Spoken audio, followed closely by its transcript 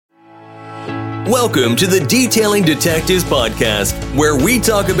Welcome to the Detailing Detectives podcast, where we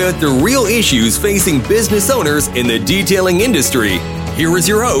talk about the real issues facing business owners in the detailing industry. Here is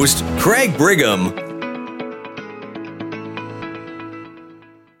your host, Craig Brigham.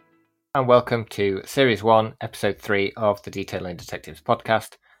 And welcome to Series 1, Episode 3 of the Detailing Detectives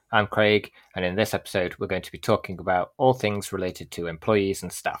podcast. I'm Craig, and in this episode, we're going to be talking about all things related to employees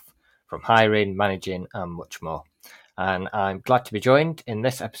and staff, from hiring, managing, and much more. And I'm glad to be joined in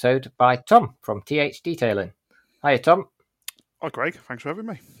this episode by Tom from TH Detailing. Hiya, Tom. Hi, Craig. Thanks for having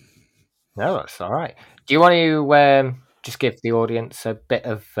me. No, that's all right. Do you want to just give the audience a bit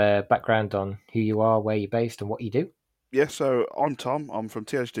of background on who you are, where you're based, and what you do? Yeah, so I'm Tom. I'm from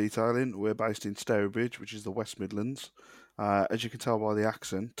TH Detailing. We're based in Stourbridge, which is the West Midlands. As you can tell by the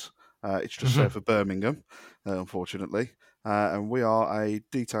accent, it's just south of Birmingham, unfortunately. And we are a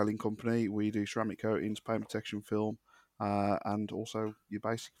detailing company. We do ceramic coatings, paint protection film, and also your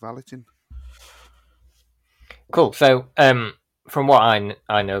basic valeting. Cool. So, from what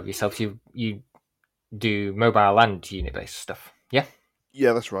I know of yourself, you do mobile and unit-based stuff. Yeah?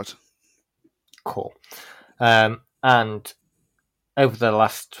 Yeah, that's right. Cool. And over the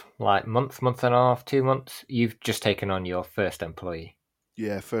last month and a half, 2 months, you've just taken on your first employee.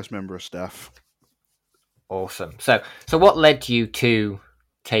 Yeah, first member of staff. Awesome. So what led you to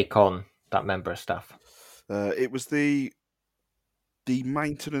take on that member of staff? It was the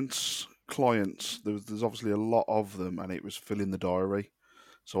maintenance clients. There's obviously a lot of them, and it was filling the diary.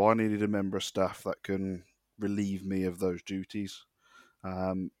 So I needed a member of staff that can relieve me of those duties,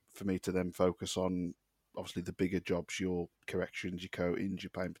 for me to then focus on obviously the bigger jobs, your corrections, your coatings, your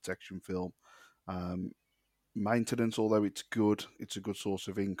paint protection film. Maintenance, although it's a good source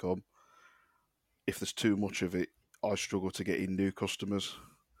of income. If there's too much of it, I struggle to get in new customers.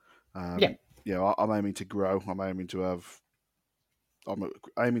 Yeah. I'm aiming to grow. I'm aiming to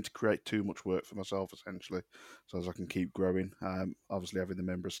create too much work for myself, essentially, so as I can keep growing. Obviously, having the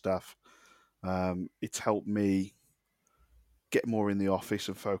member of staff, it's helped me get more in the office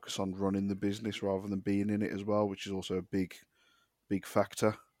and focus on running the business rather than being in it as well, which is also a big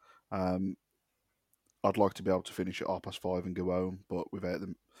factor. I'd like to be able to finish at 5:30 and go home, but without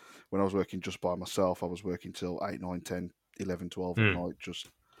them, when I was working just by myself, I was working till 8, 9, 10, 11, 12 at night,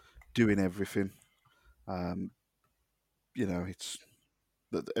 just doing everything. It's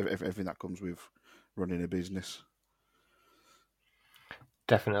everything that comes with running a business.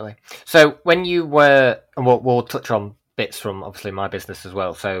 Definitely. So when you were, and we'll touch on bits from obviously my business as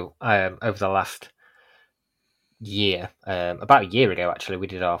well. So over the last year, about a year ago actually, we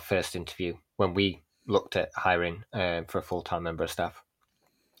did our first interview when we looked at hiring for a full-time member of staff,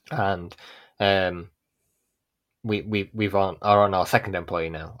 and we've are on our second employee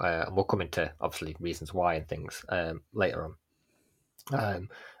now, and we'll come into obviously reasons why and things later on,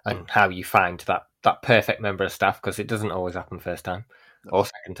 and how you find that perfect member of staff, because it doesn't always happen first time, or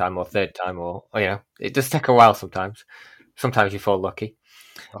second time, or third time, or it does take a while sometimes. Sometimes you fall lucky.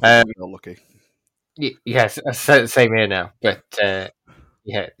 I think we're lucky. Yes, same here now, but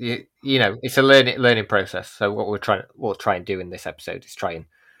yeah, it's a learning process. So what we'll try and do in this episode is try and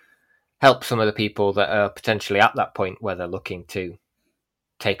help some of the people that are potentially at that point where they're looking to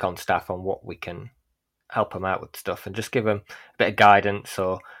take on staff, on what we can help them out with stuff, and just give them a bit of guidance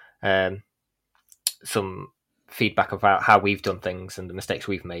or some feedback about how we've done things and the mistakes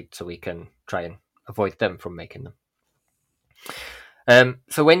we've made, so we can try and avoid them from making them.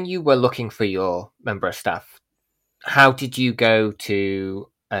 So when you were looking for your member of staff, how did you go to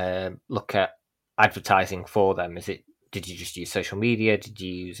look at advertising for them? Did you just use social media? Did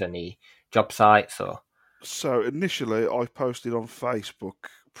you use any job sites? Or So initially, I posted on Facebook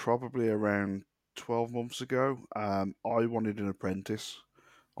probably around 12 months ago. I wanted an apprentice.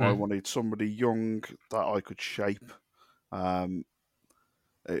 I wanted somebody young that I could shape, who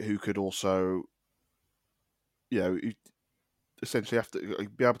could also, essentially have to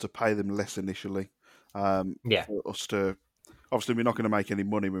be able to pay them less initially. For us to, obviously, we're not going to make any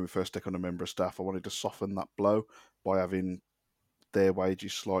money when we first take on a member of staff. I wanted to soften that blow by having their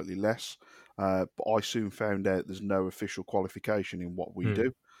wages slightly less. But I soon found out there's no official qualification in what we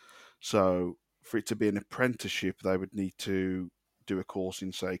do. So for it to be an apprenticeship, they would need to do a course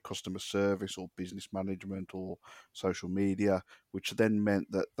in, say, customer service or business management or social media, which then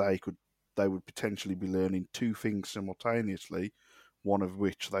meant that they would potentially be learning two things simultaneously, one of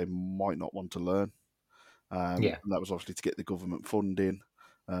which they might not want to learn. And that was obviously to get the government funding.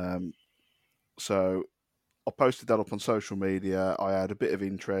 So I posted that up on social media. I had a bit of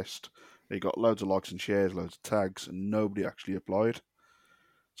interest. It got loads of likes and shares, loads of tags, and nobody actually applied.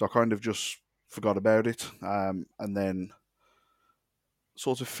 So I kind of just forgot about it. And then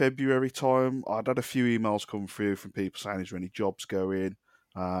sort of February time, I'd had a few emails come through from people saying, is there any jobs going?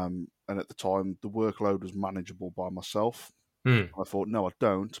 And at the time, the workload was manageable by myself. I thought, no, I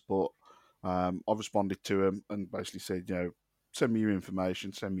don't. But I responded to them and basically said, send me your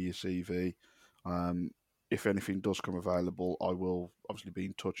information, send me your CV. If anything does come available, I will obviously be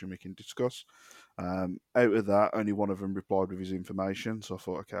in touch and we can discuss. Out of that, only one of them replied with his information. So I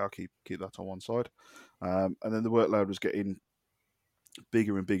thought, okay, I'll keep that on one side. And then the workload was getting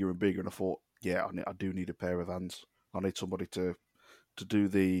bigger and bigger and bigger. And I thought, yeah, I do need a pair of hands. I need somebody to do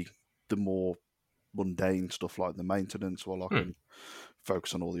the more mundane stuff like the maintenance while I can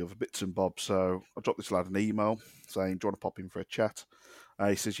focus on all the other bits and bobs. So I dropped this lad an email saying, do you want to pop in for a chat?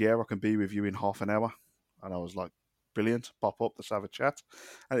 He says, yeah, I can be with you in half an hour. And I was like, brilliant, pop up, let's have a chat.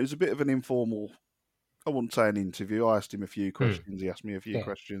 And it was a bit of an informal, I wouldn't say an interview. I asked him a few questions. He asked me a few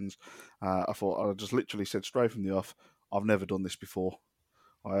questions. I thought, I just literally said straight from the off, I've never done this before.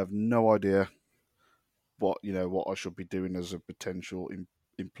 I have no idea what I should be doing as a potential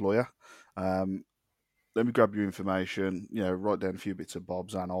employer. Let me grab your information, write down a few bits and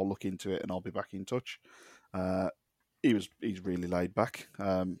bobs, and I'll look into it, and I'll be back in touch. He's really laid back,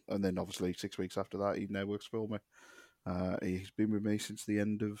 and then obviously 6 weeks after that, he now works for me. He's been with me since the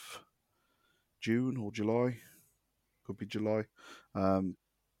end of June or July, could be July. And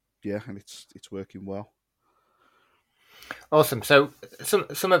it's working well. Awesome. So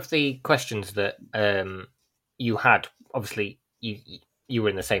some of the questions that you had, obviously you were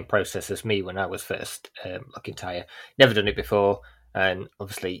in the same process as me when I was first looking to hire. Never done it before, and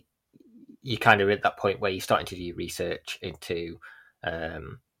obviously you kind of at that point where you're starting to do your research into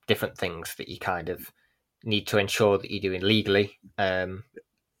different things that you kind of need to ensure that you're doing legally,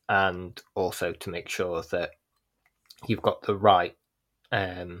 and also to make sure that you've got the right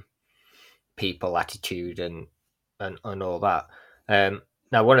people, attitude, and all that.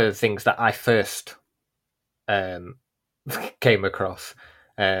 Now, one of the things that I first came across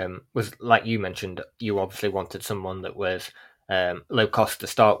was, like you mentioned, you obviously wanted someone that was low cost to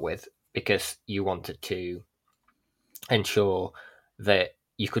start with because you wanted to ensure that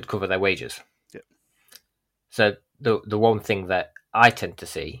you could cover their wages. Yep. So the one thing that I tend to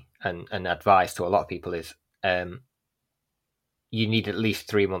see and advise to a lot of people is you need at least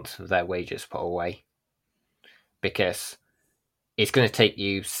 3 months of their wages put away, because it's going to take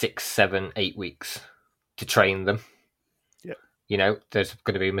you 6, 7, 8 weeks to train them. Yeah. There's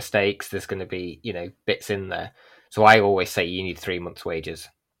going to be mistakes. There's going to be, bits in there. So I always say you need 3 months' wages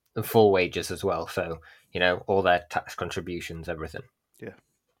and full wages as well. So, all their tax contributions, everything.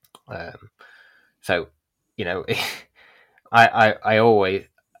 Yeah. So, I always,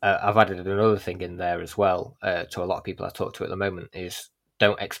 I've added another thing in there as well to a lot of people I talk to at the moment is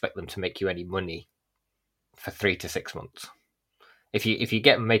don't expect them to make you any money for 3 to 6 months. If you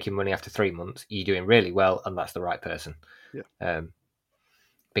get them making money after 3 months, you're doing really well, and that's the right person. Yeah.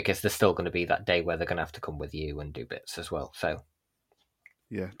 Because there's still going to be that day where they're going to have to come with you and do bits as well. So.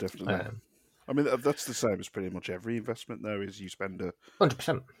 Yeah, definitely. I mean, that's the same as pretty much every investment. Though, is you spend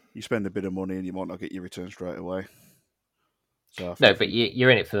 100%. You spend a bit of money and you might not get your return straight away. So no, but you're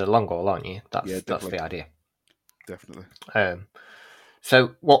in it for the long haul, aren't you? That's the idea. Definitely.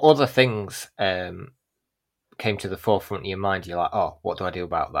 So what other things came to the forefront of your mind? You're like, oh, what do I do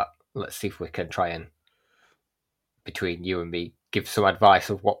about that? Let's see if we can try and, between you and me, give some advice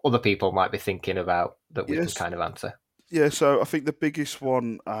of what other people might be thinking about that we can kind of answer. Yeah, so I think the biggest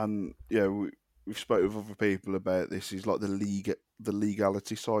one, and we've spoken with other people about this, is like the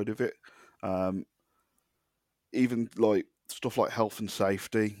legality side of it. Even like stuff like health and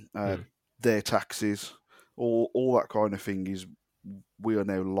safety, their taxes, all that kind of thing is we are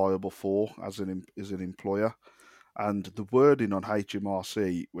now liable for as an employer. And the wording on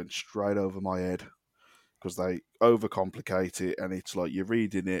HMRC went straight over my head because they overcomplicate it, and it's like you're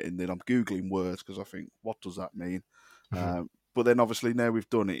reading it and then I'm Googling words because I think, what does that mean? But then obviously now we've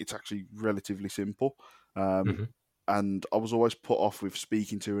done it, it's actually relatively simple. And I was always put off with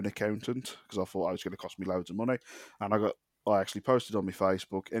speaking to an accountant because I thought it was going to cost me loads of money. And I actually posted on my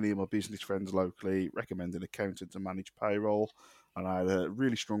Facebook, any of my business friends locally recommend an accountant to manage payroll. And I had a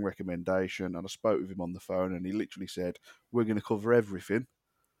really strong recommendation, and I spoke with him on the phone, and he literally said, we're going to cover everything.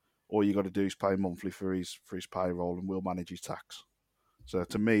 All you got to do is pay monthly for his payroll, and we'll manage his tax. So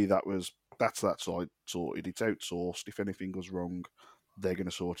to me, that's that side sorted. It's outsourced. If anything goes wrong, they're going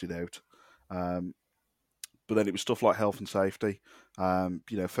to sort it out. But then it was stuff like health and safety,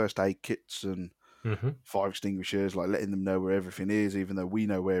 first aid kits and fire extinguishers, like letting them know where everything is, even though we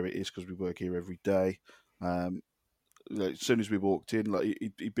know where it is because we work here every day. As soon as we walked in, like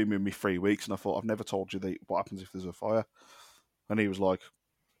he'd been with me 3 weeks, and I thought, I've never told you what happens if there's a fire. And he was like,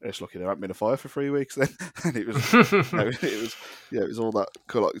 "It's lucky there haven't been a fire for 3 weeks then." And it was, it was all that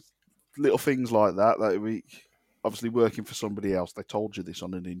kind of like little things like that. That we obviously working for somebody else. They told you this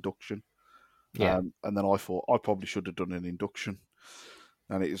on an induction, and then I thought I probably should have done an induction,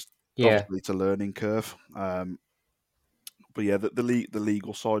 and it is obviously it's a learning curve. But yeah, the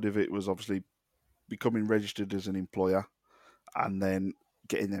legal side of it was obviously becoming registered as an employer, and then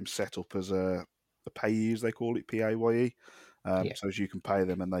getting them set up as a payee, as they call it, PAYE. So as you can pay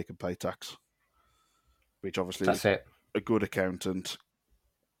them and they can pay tax, which obviously a good accountant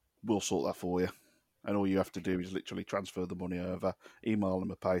will sort that for you. And all you have to do is literally transfer the money over, email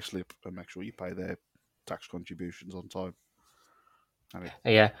them a pay slip, and make sure you pay their tax contributions on time.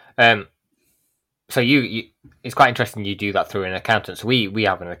 So you it's quite interesting you do that through an accountant. So we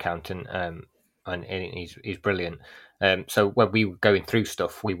have an accountant, and he's brilliant. So when we were going through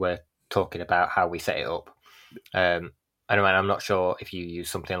stuff, we were talking about how we set it up. And I'm not sure if you use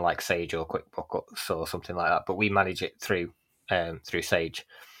something like Sage or QuickBooks or something like that, but we manage it through Sage.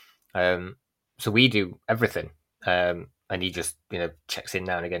 So we do everything, and he just checks in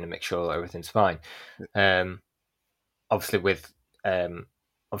now and again to make sure everything's fine. Obviously,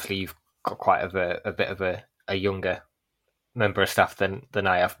 you've got quite a bit of a younger member of staff than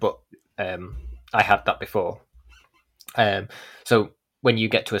I have, but I had that before. So when you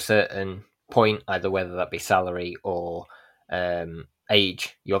get to a certain point, either whether that be salary or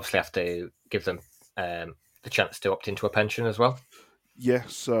age, you obviously have to give them the chance to opt into a pension as well. Yeah,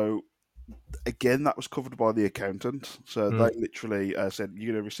 so again, that was covered by the accountant. So they literally said,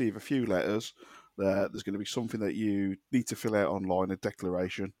 you're going to receive a few letters. There's going to be something that you need to fill out online, a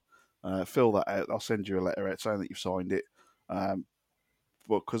declaration. Fill that out. I'll send you a letter out saying that you've signed it. But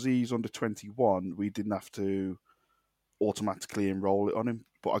because he's under 21, we didn't have to automatically enroll it on him.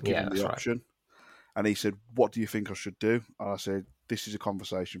 But I gave him the option. Right. And he said, "What do you think I should do?" And I said, "This is a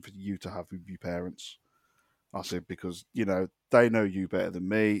conversation for you to have with your parents." I said, because, they know you better than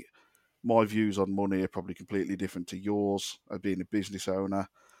me. My views on money are probably completely different to yours as being a business owner.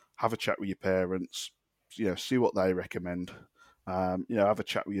 Have a chat with your parents, see what they recommend. Have a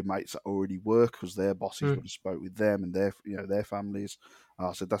chat with your mates that already work, because their bosses would have spoke with them and their families.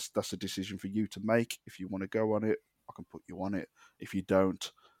 I said, that's a decision for you to make. If you want to go on it, I can put you on it. If you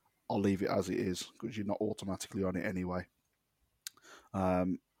don't, I'll leave it as it is, because you're not automatically on it anyway.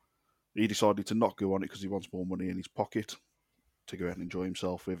 He decided to not go on it because he wants more money in his pocket to go out and enjoy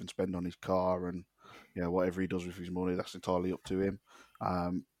himself with and spend on his car, and whatever he does with his money, that's entirely up to him.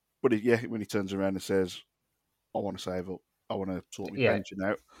 But when he turns around and says, "I want to save up, I want to sort my pension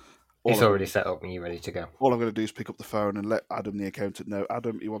out," it's already set up and you're ready to go. All I'm going to do is pick up the phone and let Adam, the accountant, know.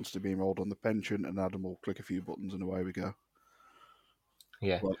 Adam, he wants to be enrolled on the pension, and Adam will click a few buttons and away we go.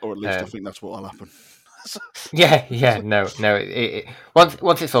 Yeah, well, or at least I think that's what will happen. No.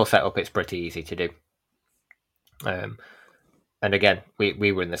 Once it's all set up, it's pretty easy to do. And again,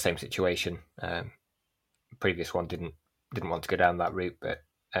 we were in the same situation. Previous one didn't want to go down that route, but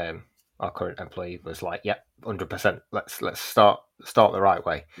our current employee was like, "Yep, 100%. Let's start the right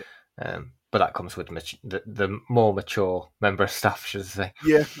way." But that comes with the more mature member of staff, should I say?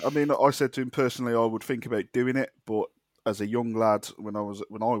 Yeah, I mean, I said to him personally, I would think about doing it, but as a young lad, when I was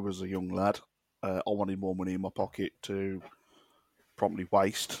a young lad, I wanted more money in my pocket to promptly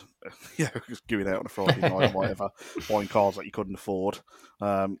waste. Just going out on a Friday night or whatever, buying cars that you couldn't afford,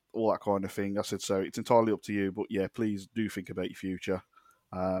 all that kind of thing. I said, so it's entirely up to you, but yeah, please do think about your future.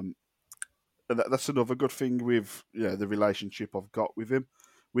 And that's another good thing with the relationship I've got with him.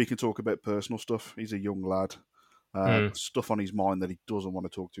 We can talk about personal stuff. He's a young lad. Stuff on his mind that he doesn't want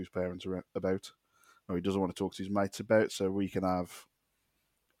to talk to his parents about, or he doesn't want to talk to his mates about, so we can have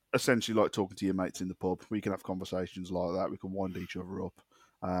essentially like talking to your mates in the pub. We can have conversations like that. We can wind each other up,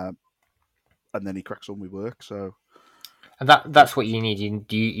 and then he cracks on with work. So, and that's what you need.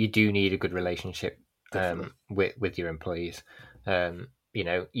 You do need a good relationship with your employees. You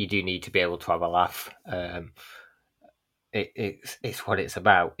do need to be able to have a laugh. It's what it's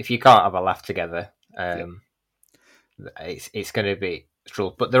about. If you can't have a laugh together, it's going to be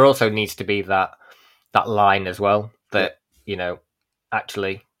trouble. But there also needs to be that line as well that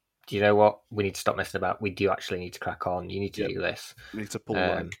actually, do you know what? We need to stop messing about. We do actually need to crack on. You need to do this. You need to pull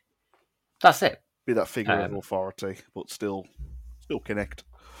rank. That's it. Be that figure of authority, but still connect.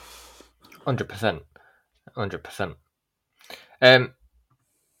 100%. 100%.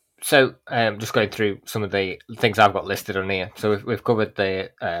 So just going through some of the things I've got listed on here. So we've covered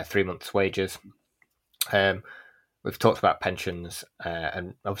the 3 months' wages. We've talked about pensions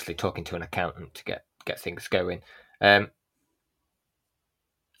and obviously talking to an accountant to get things going.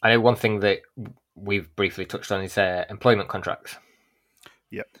 I know one thing that we've briefly touched on is employment contracts.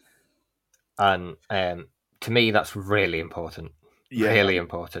 Yep. And to me, that's really important. Yeah, really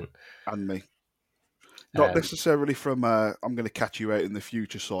important. And me. Not necessarily from I'm going to catch you out in the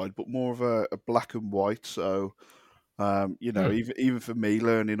future side, but more of a black and white. So, even for me,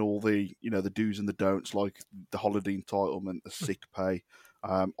 learning all the, the do's and the don'ts, like the holiday entitlement, the sick pay,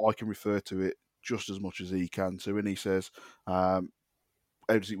 I can refer to it just as much as he can. So when he says, how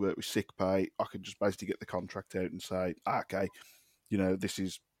does it work with sick pay? I can just basically get the contract out and say, okay, this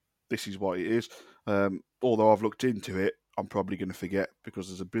is what it is. Although I've looked into it, I'm probably going to forget because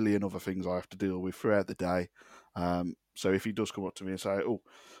there's a billion other things I have to deal with throughout the day. So if he does come up to me and say,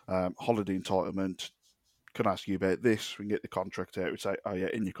 holiday entitlement, can I ask you about this? We can get the contract out. We say, oh yeah,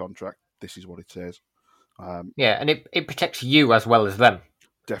 in your contract, this is what it says. And it protects you as well as them.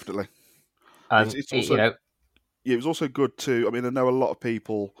 Definitely. And it's also, it was also good too. I mean, I know a lot of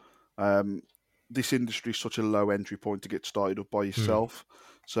people, this industry is such a low entry point to get started up by yourself.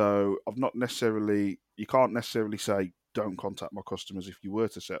 So you can't necessarily say, don't contact my customers if you were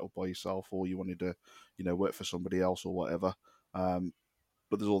to set up by yourself or you wanted to, work for somebody else or whatever.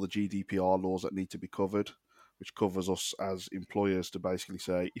 But there's all the GDPR laws that need to be covered, which covers us as employers to basically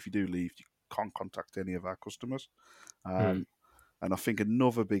say, if you do leave, you can't contact any of our customers. And I think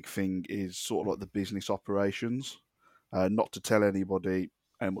another big thing is sort of like the business operations, not to tell anybody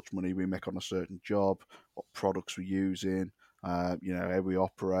how much money we make on a certain job, what products we're using, how we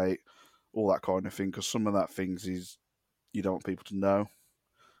operate, all that kind of thing, because some of that things is you don't want people to know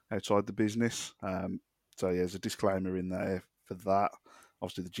outside the business. So yeah, there's a disclaimer in there for that.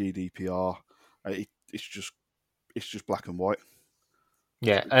 Obviously, the GDPR, it's just black and white.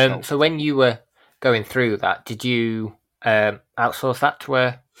 Yeah. So when you were going through that, did you outsource that to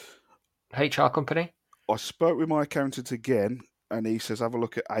a HR company? I spoke with my accountant again, and he says have a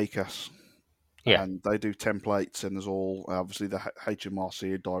look at ACAS. Yeah. And they do templates, and there's all obviously the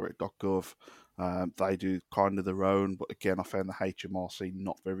HMRC, direct.gov. They do kind of their own, but again, I found the HMRC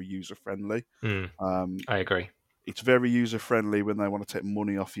not very user friendly. I agree. It's very user friendly when they want to take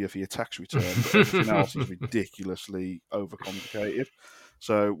money off you for your tax return, but everything else is ridiculously overcomplicated.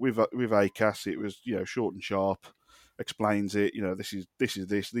 So with ACAS, it was short and sharp. Explains it. This is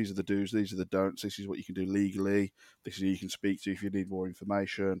this. These are the do's. These are the don'ts. This is what you can do legally. This is who you can speak to if you need more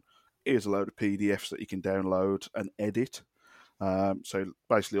information. Here's a load of PDFs that you can download and edit. So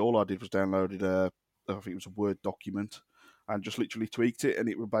basically, all I did was downloaded I think it was a Word document, and just literally tweaked it, and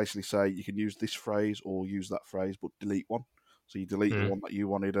it would basically say you can use this phrase or use that phrase, but delete one. So you delete the one that you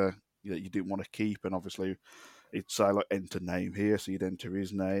wanted you didn't want to keep, and obviously it'd say like enter name here, so you'd enter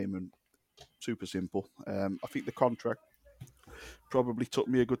his name, and super simple. I think the contract probably took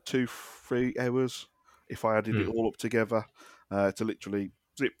me a good 2-3 hours if I added it all up together to literally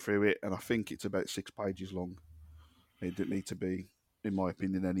zip through it, and I think it's about 6 pages long. It didn't need to be, in my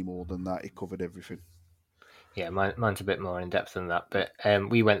opinion, any more than that. It covered everything. Yeah, mine's a bit more in depth than that, but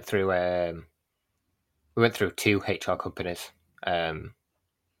we went through 2 HR companies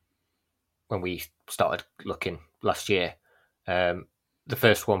when we started looking last year. The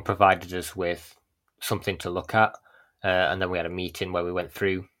first one provided us with something to look at, and then we had a meeting where we went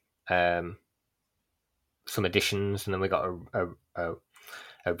through some additions, and then we got a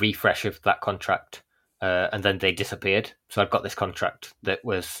refresh of that contract, and then they disappeared. So I've got this contract that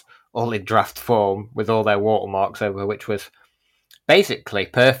was all in draft form with all their watermarks over, which was basically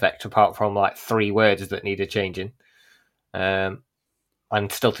perfect apart from like 3 words that needed changing. And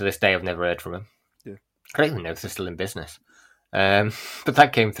still to this day, I've never heard from them. Yeah. I don't even know if they're still in business. But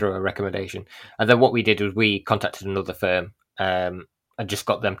that came through a recommendation. And then what we did was we contacted another firm and just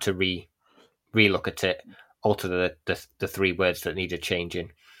got them to re-look at it, alter the 3 words that needed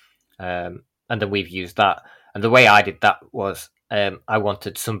changing. And then we've used that. And the way I did that was I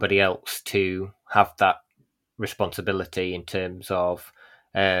wanted somebody else to have that responsibility in terms of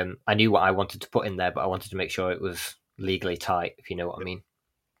I knew what I wanted to put in there, but I wanted to make sure it was legally tight, if you know what I mean.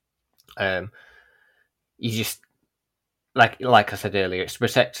 You just like I said earlier, it's to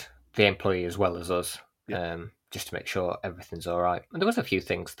protect the employee as well as us, just to make sure everything's all right. And there was a few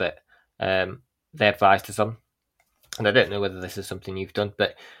things that they advised us on, and I don't know whether this is something you've done,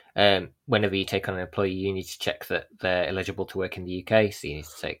 but whenever you take on an employee, you need to check that they're eligible to work in the UK. So you need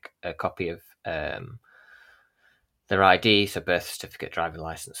to take a copy of their ID, so birth certificate, driving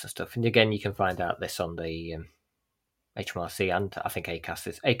license, and stuff. And again, you can find out this on the HMRC, and I think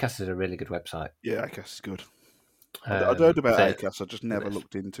ACAS is a really good website. Yeah, ACAS is good. I'd heard about ACAS, I just never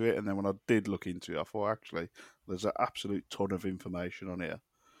looked into it, and then when I did look into it, I thought actually there's an absolute ton of information on here.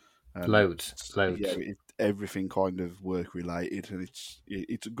 Loads. Yeah, everything kind of work related, and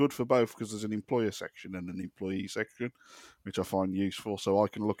it's good for both because there's an employer section and an employee section, which I find useful. So I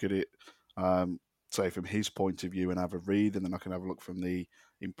can look at it, say from his point of view, and have a read, and then I can have a look from the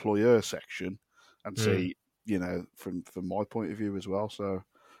employer section and see, from my point of view as well. So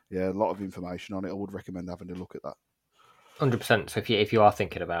yeah, a lot of information on it. I would recommend having a look at that. 100%. So if you are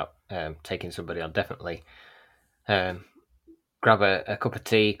thinking about taking somebody on, definitely grab a cup of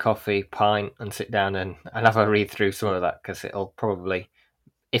tea, coffee, pint, and sit down and have a read through some of that, because it'll probably,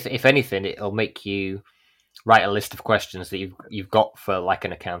 if anything, it'll make you write a list of questions that you've got for like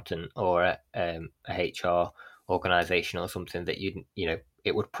an accountant or a HR organisation or something that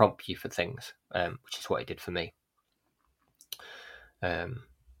it would prompt you for things, which is what it did for me.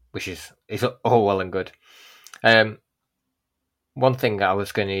 Which is all well and good. One thing I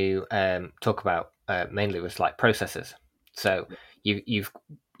was going to talk about mainly was like processes. So you've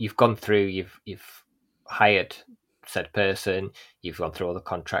gone through, you've hired said person, you've gone through all the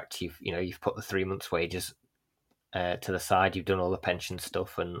contracts, you've put the 3 months' wages to the side, you've done all the pension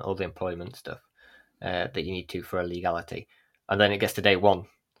stuff and all the employment stuff that you need to for a legality, and then it gets to day one,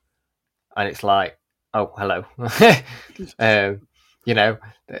 and it's like, oh, hello, this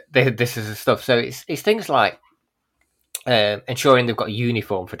is the stuff. So it's things like ensuring they've got a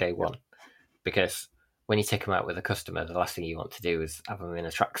uniform for day one, because when you take them out with a customer, the last thing you want to do is have them in a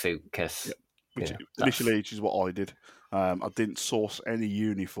tracksuit, because initially, which is what I did. I didn't source any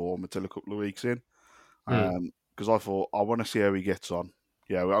uniform until a couple of weeks in, because I thought, I want to see how he gets on.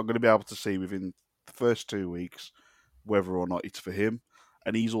 Yeah, I'm going to be able to see within the first 2 weeks whether or not it's for him,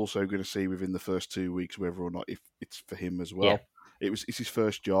 and he's also going to see within the first 2 weeks whether or not if it's for him as well. Yeah. It's his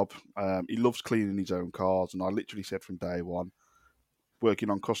first job. He loves cleaning his own cars, and I literally said from day one,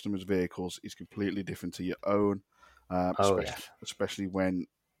 working on customers' vehicles is completely different to your own, especially when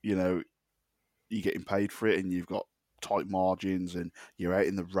you're getting paid for it and you've got tight margins and you're out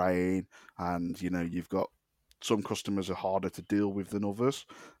in the rain, and you've got some customers are harder to deal with than others.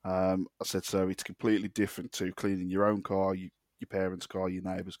 I said, so it's completely different to cleaning your own car, your parents' car, your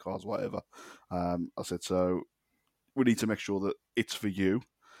neighbours' cars, whatever. I said, so we need to make sure that it's for you.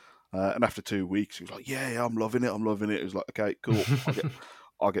 And after 2 weeks, he was like, yeah, I'm loving it. It was like, okay, cool.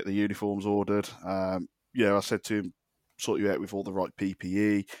 I'll get the uniforms ordered. I said to him, sort you out with all the right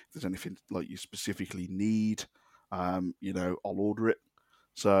PPE. If there's anything like you specifically need, I'll order it.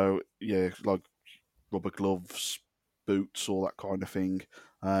 So, yeah, like rubber gloves, boots, all that kind of thing.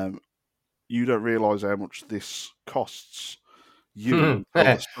 You don't realise how much this costs you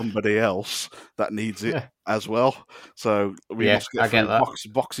or somebody else that needs it as well. So we must get through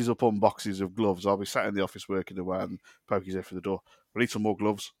boxes upon boxes of gloves. I'll be sat in the office working away and poke his head through the door. I need some more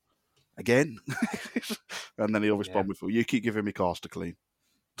gloves again. And then he'll respond with, you keep giving me cars to clean.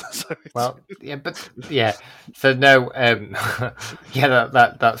 So so no,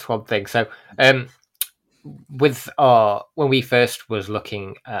 that's one thing. So with when we first was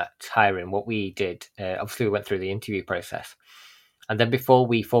looking at hiring, what we did, obviously we went through the interview process. And then before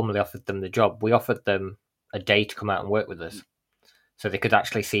we formally offered them the job, we offered them a day to come out and work with us, so they could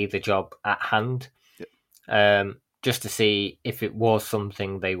actually see the job at hand, just to see if it was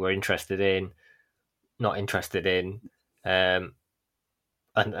something they were interested in, not interested in. And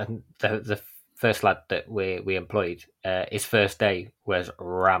the first lad that we employed, his first day was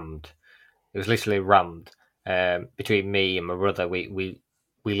rammed. It was literally rammed. Between me and my brother, we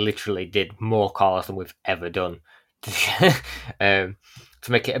literally did more cars than we've ever done. To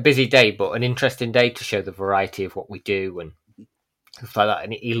make it a busy day, but an interesting day, to show the variety of what we do and stuff like that.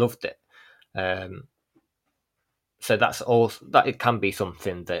 And he loved it. So that's all. That it can be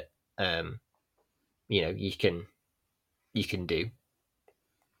something that you can do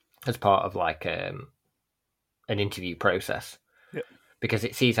as part of like an interview process, because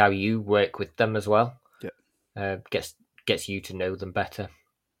it sees how you work with them as well. Gets you to know them better.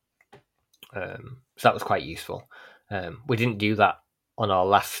 So that was quite useful. We didn't do that on our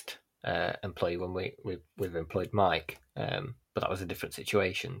last employee when we've employed Mike, but that was a different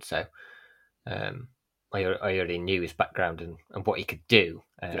situation. So I already knew his background and what he could do.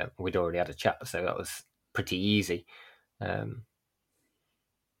 We'd already had a chat, so that was pretty easy. I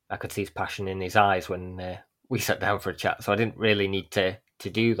could see his passion in his eyes when we sat down for a chat, so I didn't really need to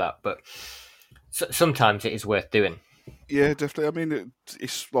do that. But sometimes it is worth doing. Yeah, definitely. I mean,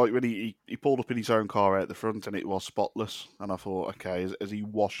 it's like when he pulled up in his own car out the front and it was spotless. And I thought, okay, has he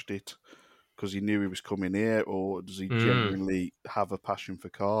washed it because he knew he was coming here, or does he genuinely have a passion for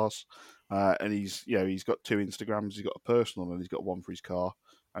cars? And he's got 2 Instagrams. He's got a personal and he's got one for his car.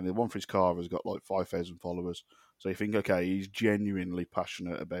 And the one for his car has got like 5,000 followers. So you think, okay, he's genuinely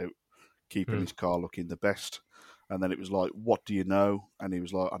passionate about keeping his car looking the best. And then it was like, what do you know? And he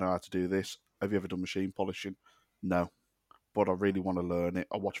was like, I know how to do this. Have you ever done machine polishing? No. But I really want to learn it.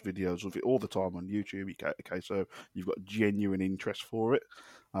 I watch videos of it all the time on YouTube. Okay, so you've got genuine interest for it.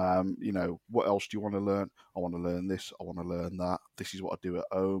 What else do you want to learn? I want to learn this. I want to learn that. This is what I do at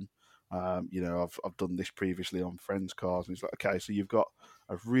home. I've done this previously on friends' cars. And it's like, okay, so you've got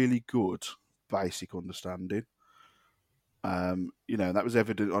a really good basic understanding. That was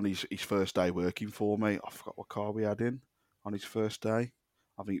evident on his first day working for me. I forgot what car we had in on his first day.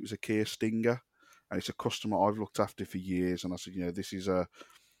 I think it was a Kia Stinger, and it's a customer I've looked after for years. And I said,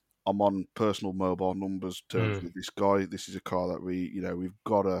 I'm on personal mobile numbers terms with this guy. This is a car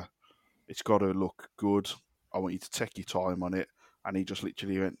that it's got to look good. I want you to take your time on it. And he just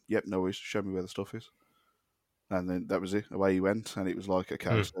literally went, yep, no worries, show me where the stuff is. And then that was it. Away he went, and it was like,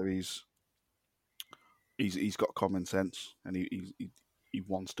 okay, so he's got common sense, and he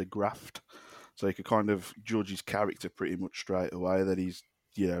wants to graft, so you could kind of judge his character pretty much straight away that he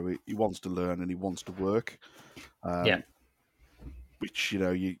wants to learn and he wants to work. Which you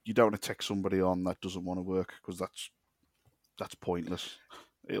don't want to take somebody on that doesn't want to work, because that's pointless.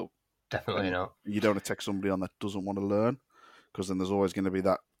 Definitely not. You don't want to take somebody on that doesn't want to learn, because then there's always going to be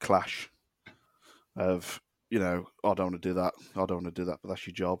that clash of I don't want to do that, but that's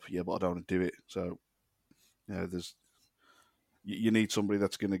your job. Yeah, but I don't want to do it. So you need somebody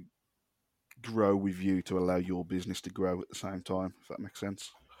that's going to grow with you to allow your business to grow at the same time, if that makes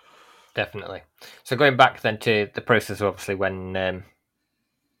sense. Definitely. So going back then to the process, obviously, when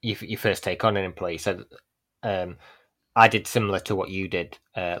you first take on an employee. So I did similar to what you did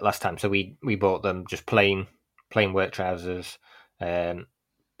last time. So we bought them just plain work trousers,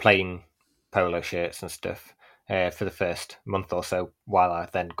 plain polo shirts and stuff for the first month or so, while I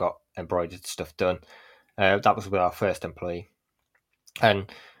then got embroidered stuff done. That was with our first employee.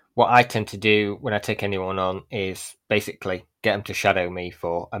 And what I tend to do when I take anyone on is basically get them to shadow me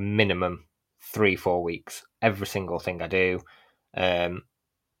for a minimum 3-4 weeks. Every single thing I do.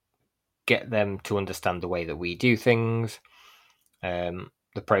 Get them to understand the way that we do things, the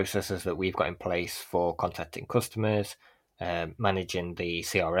processes that we've got in place for contacting customers, managing the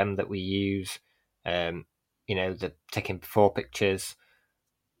CRM that we use, the taking before pictures,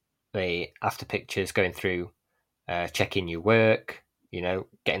 the after pictures, going through, checking your work,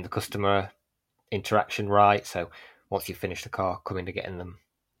 getting the customer interaction right. So once you finish the car, coming to getting them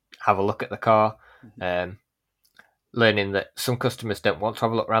have a look at the car, learning that some customers don't want to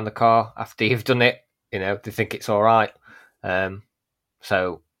have a look around the car after you've done it. They think it's all right.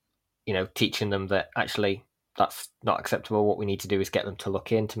 So, teaching them that actually that's not acceptable. What we need to do is get them to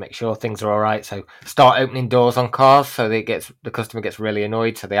look in to make sure things are all right. So start opening doors on cars so the customer gets really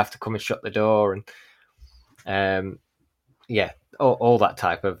annoyed, so they have to come and shut the door, and all that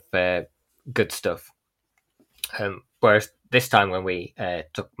type of good stuff. Whereas this time when we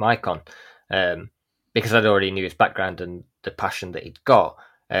took Mike on, because I'd already knew his background and the passion that he'd got,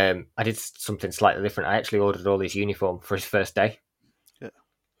 I did something slightly different. I actually ordered all his uniform for his first day.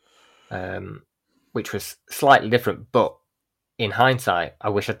 Which was slightly different, but in hindsight, I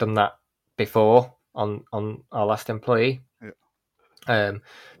wish I'd done that before on our last employee.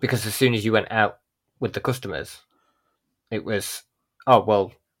 Because as soon as you went out with the customers, it was,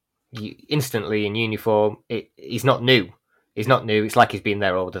 instantly in uniform. He's not new. It's like he's been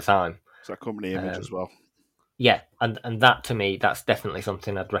there all the time. It's that company image as well. Yeah, and that to me, that's definitely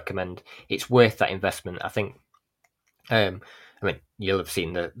something I'd recommend. It's worth that investment, I think. You'll have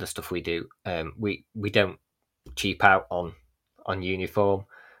seen the stuff we do. We don't cheap out on uniform.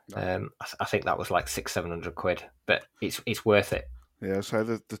 No. I think that was like £600-700, but it's worth it. Yeah, so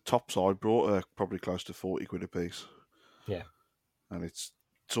the tops I brought are probably close to £40 a piece. Yeah, and it's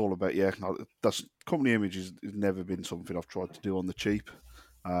all about that's company image has never been something I've tried to do on the cheap.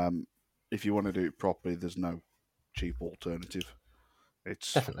 If you want to do it properly, there's no cheap alternative.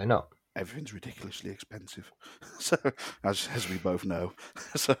 It's definitely not. Everything's ridiculously expensive, so as we both know.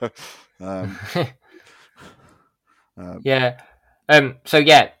 So, so they're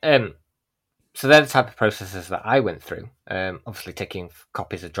the type of processes that I went through. Obviously, taking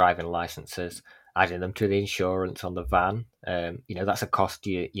copies of driving licenses, adding them to the insurance on the van. That's a cost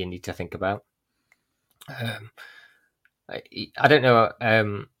you need to think about. I don't know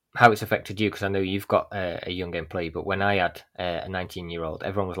how it's affected you, because I know you've got a young employee, but when I had a 19-year-old,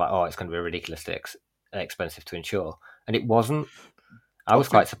 everyone was like, oh, it's going to be ridiculously expensive to insure. And it wasn't. I was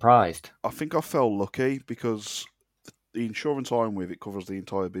quite surprised. I think I felt lucky because the insurance I'm with, it covers the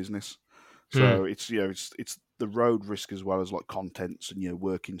entire business. So it's the road risk as well as like contents and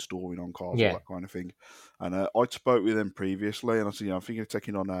working, storing on cars, all that kind of thing. And I spoke with them previously, and I said, I'm thinking of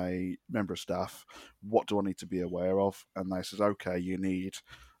taking on a member of staff. What do I need to be aware of? And they says, okay, you need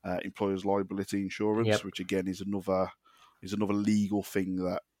employer's liability insurance, which again is another legal thing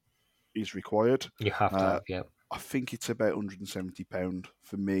that is required. You have to have, I think it's about £170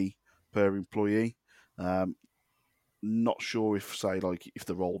 for me per employee. Not sure if, say, like if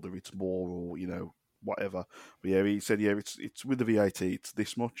they're older, it's more, or whatever. But yeah, he said, it's with the VAT, it's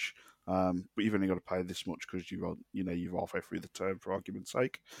this much. But you've only got to pay this much because you're halfway through the term, for argument's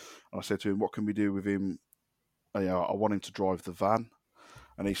sake. And I said to him, what can we do with him? I want him to drive the van.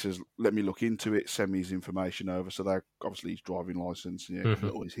 And he says, let me look into it, send me his information over. So they're obviously his driving license, got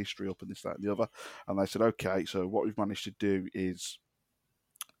all his history up and this, that, and the other. And they said, okay, so what we've managed to do is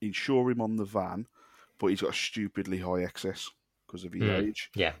insure him on the van, but he's got a stupidly high excess because of his age.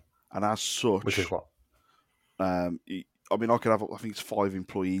 Yeah. And as such, which is what? I could have, I think it's 5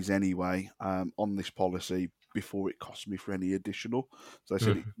 employees anyway on this policy before it costs me for any additional. So they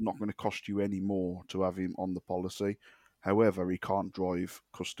said it's not going to cost you any more to have him on the policy. However, he can't drive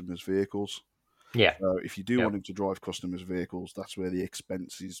customers' vehicles. Yeah. So if you do want him to drive customers' vehicles, that's where the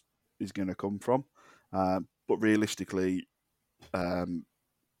expense is going to come from. But realistically, I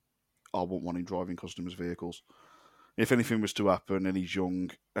wouldn't want him driving customers' vehicles. If anything was to happen and he's young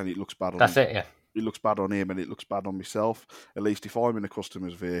and it looks bad on That's it, yeah. It looks bad on him and it looks bad on myself. At least if I'm in a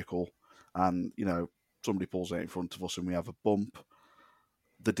customer's vehicle and, somebody pulls out in front of us and we have a bump,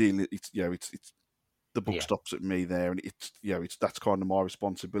 the deal, it's the buck stops at me there, and that's kind of my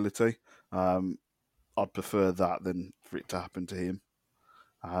responsibility. I'd prefer that than for it to happen to him.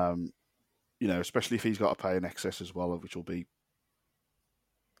 Especially if he's got to pay an excess as well, which will be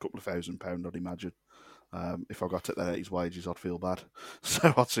a couple of £1,000, I'd imagine. If I got to take that out his wages, I'd feel bad.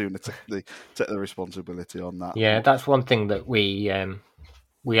 So I'd sooner take the responsibility on that. Yeah, that's one thing that we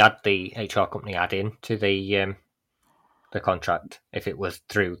had the HR company add in to the contract. If it was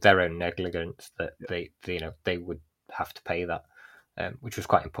through their own negligence, that they would have to pay that, which was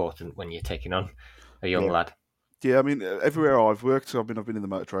quite important when you're taking on a young lad. Yeah, I mean, everywhere I've worked, I've been in the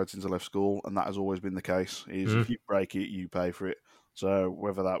motor trade since I left school, and that has always been the case. If you break it, you pay for it. So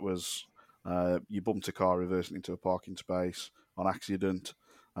whether that was you bumped a car reversing into a parking space on accident,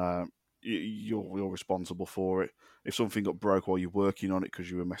 you're responsible for it. If something got broke while you're working on it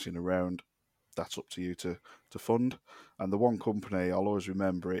because you were messing around, that's up to you to fund. And the one company, I'll always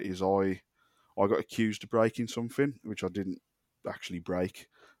remember it, is I got accused of breaking something, which I didn't actually break.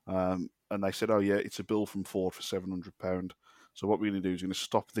 And they said, oh yeah, it's a bill from Ford for £700. So what we're going to do is going to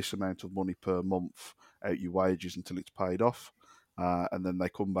stop this amount of money per month out your wages until it's paid off. And then they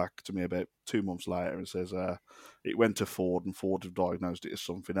come back to me about 2 months later and says, it went to Ford and Ford have diagnosed it as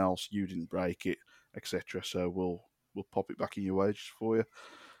something else. You didn't break it, etc. So we'll pop it back in your wages for you.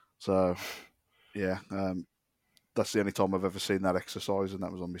 So, yeah, that's the only time I've ever seen that exercise, and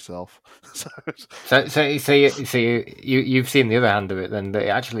that was on myself. So you've seen the other hand of it, then, that it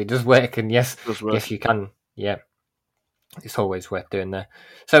actually does work, and yes, you can. Yeah, it's always worth doing there.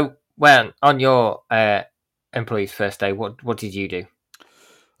 So, when on your employee's first day, what did you do?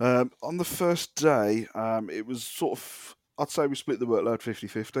 On the first day, it was sort of, I'd say we split the workload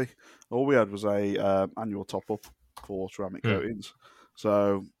 50-50. All we had was a annual top-up for ceramic coatings.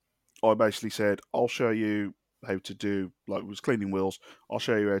 So I basically said, I'll show you how to do, like, it was cleaning wheels. I'll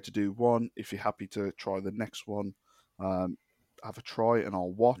show you how to do one. If you're happy to try the next one, have a try and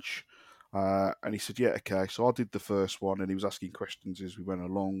I'll watch. And he said, yeah, okay. So I did the first one and he was asking questions as we went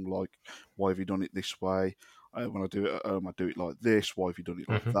along, like, why have you done it this way? When I do it at home, I do it like this. Why have you done it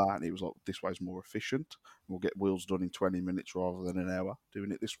like that? And it was like, this way's more efficient. We'll get wheels done in 20 minutes rather than an hour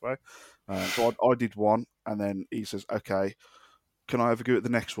doing it this way. So I did one, and then he says, okay, can I have a go at the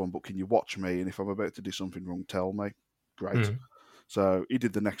next one? But can you watch me? And if I'm about to do something wrong, tell me. Great. So he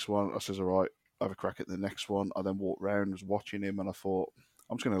did the next one. I says, all right, have a crack at the next one. I then walked around, was watching him, and I thought,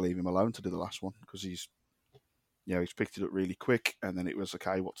 I'm just going to leave him alone to do the last one because he's picked it up really quick. And then it was,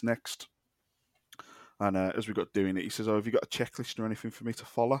 okay, what's next? And as we got doing it, he says, oh, have you got a checklist or anything for me to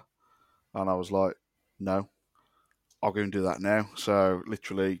follow? And I was like, no, I'll go and do that now. So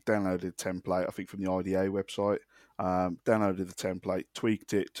literally downloaded a template, I think from the IDA website, downloaded the template,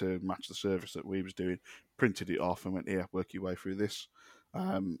 tweaked it to match the service that we was doing, printed it off and went, here, work your way through this.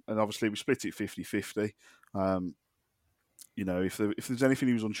 And obviously we split it 50-50. If there's anything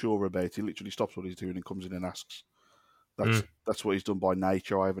he was unsure about, he literally stops what he's doing and comes in and asks. That's what he's done by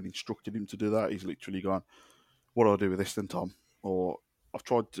nature. I haven't instructed him to do that. He's literally gone, what do I do with this then, Tom? Or I've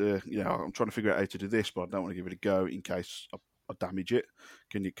tried to, I'm trying to figure out how to do this, but I don't want to give it a go in case I damage it.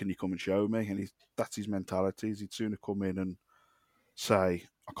 Can you come and show me? And that's his mentality. He'd sooner come in and say,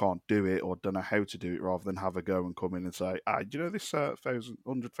 I can't do it or don't know how to do it, rather than have a go and come in and say, do you know this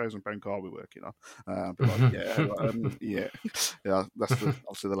 £100,000 car we're working on? I'd be like, yeah. That's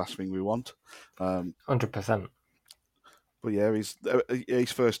obviously the last thing we want. 100%. But yeah,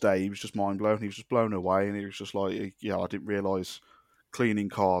 his first day, he was just mind blown. He was just blown away, and he was just like, I didn't realise cleaning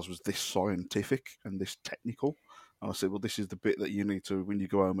cars was this scientific and this technical. And I said, well, this is the bit that you need to, when you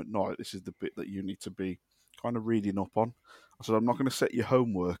go home at night, this is the bit that you need to be kind of reading up on. I said, I'm not going to set you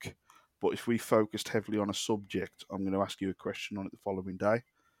homework, but if we focused heavily on a subject, I'm going to ask you a question on it the following day.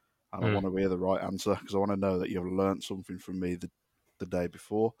 And I want to hear the right answer, because I want to know that you've learned something from me the day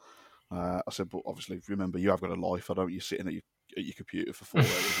before. I said, but obviously, remember, you have got a life. I don't want you sitting at your computer for 4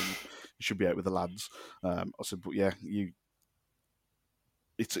 hours and you should be out with the lads. I said, but yeah,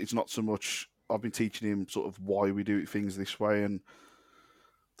 it's not so much, I've been teaching him sort of why we do things this way and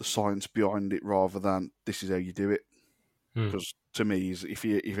the science behind it, rather than this is how you do it. Because to me, if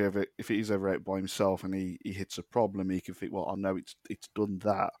he's ever out by himself and he hits a problem, he can think, well, I know it's done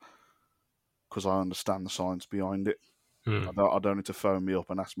that because I understand the science behind it. I don't need to phone me up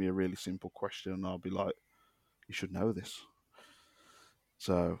and ask me a really simple question, and I'll be like, you should know this.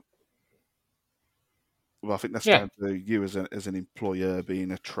 So, well, I think that's down to you as an employer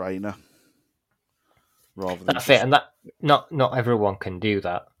being a trainer, rather than that's it. And that not everyone can do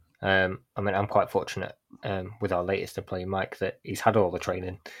that. I mean, I'm quite fortunate with our latest employee, Mike, that he's had all the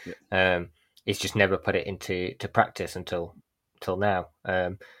training. Yeah. He's just never put it into practice until now.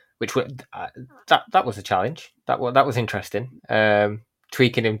 Which that was a challenge. That was interesting.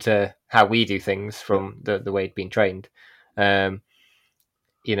 Tweaking him to how we do things from the way he'd been trained. And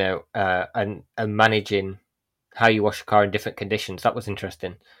managing how you wash a car in different conditions. That was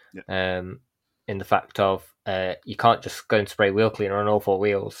interesting. Yeah. In the fact of you can't just go and spray wheel cleaner on all four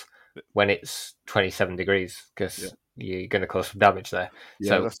wheels when it's 27 degrees, because you're going to cause some damage there.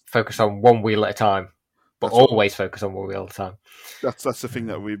 Yeah, so focus on one wheel at a time, but always focus on one wheel at a time. That's the thing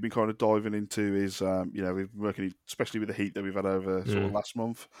that we've been kind of diving into is, we've been working, especially with the heat that we've had over sort of last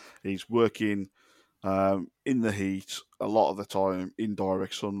month. He's working in the heat a lot of the time in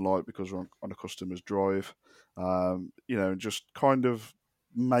direct sunlight because we're on a customer's drive, just kind of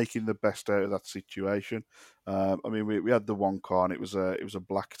making the best out of that situation. I mean, we had the one car and it was a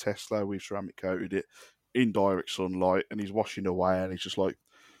black Tesla. We ceramic coated it in direct sunlight, and he's washing away, and he's just like,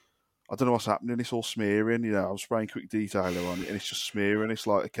 I don't know what's happening. It's all smearing. I'm spraying quick detailer on it, and it's just smearing. It's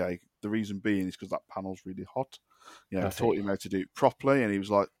like, okay, the reason being is because that panel's really hot. I taught him how to do it properly, and he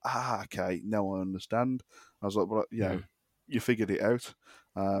was like, okay, now I understand. I was like, well, you figured it out.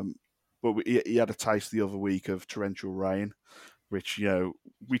 But he had a taste the other week of torrential rain, which,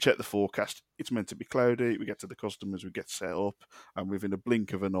 we check the forecast. It's meant to be cloudy. We get to the customers, we get set up, and within a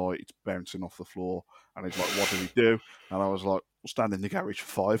blink of an eye, it's bouncing off the floor. And he's like, what do we do? And I was like, we'll stand in the garage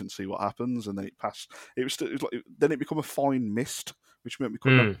for 5 and see what happens. And then it passed. Then it became a fine mist, which meant we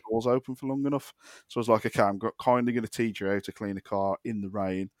couldn't have the doors open for long enough. So I was like, okay, I'm kind of going to teach you how to clean a car in the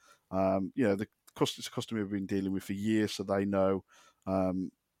rain. The customer we've been dealing with for years, so they know.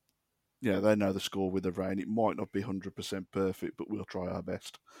 They know the score with the rain. It might not be 100% perfect, but we'll try our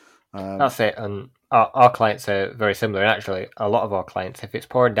best. That's it. And our clients are very similar. And actually, a lot of our clients, if it's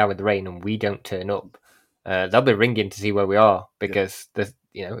pouring down with the rain and we don't turn up, they'll be ringing to see where we are, because if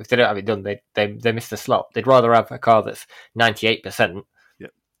they don't have it done, they miss the slot. They'd rather have a car that's 98%,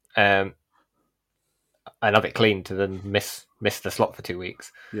 and have it cleaned than miss the slot for 2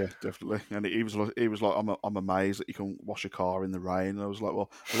 weeks. Yeah, definitely. And he was like, I'm amazed that you can wash a car in the rain. And I was like,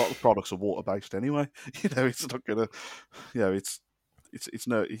 well, a lot of the products are water based anyway. It's not gonna, it's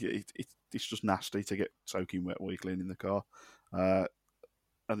just nasty to get soaking wet while you're cleaning the car.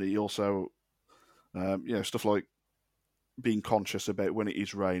 And he also, stuff like being conscious about when it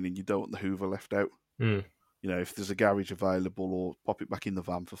is raining, you don't want the Hoover left out. If there's a garage available, or pop it back in the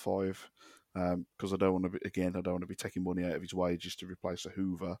van for 5. Because I don't want to be taking money out of his wages to replace a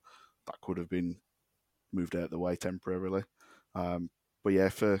Hoover that could have been moved out of the way temporarily. But yeah,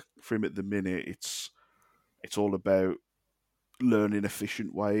 for him at the minute, it's all about learning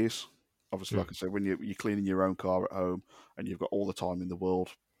efficient ways. Obviously, like I said, when you're cleaning your own car at home and you've got all the time in the world,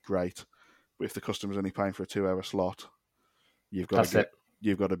 great. But if the customer's only paying for a 2-hour slot, you've got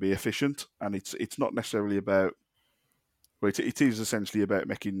to be efficient, and it's not necessarily about. Well, it is essentially about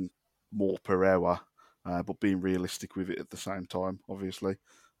making more per hour, but being realistic with it at the same time, obviously.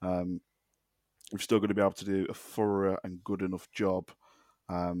 We've still got to be able to do a thorough and good enough job,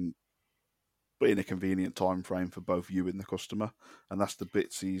 but in a convenient time frame for both you and the customer. And that's the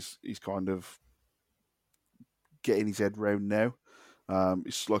bits he's kind of getting his head round now.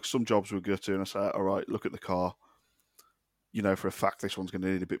 It's like some jobs we'll go to and I say, all right, look at the car. You know, for a fact, this one's going to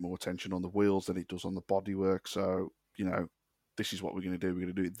need a bit more attention on the wheels than it does on the bodywork. So, you know, this is what we're going to do. We're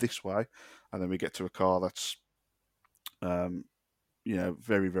going to do it this way. And then we get to a car that's, you know,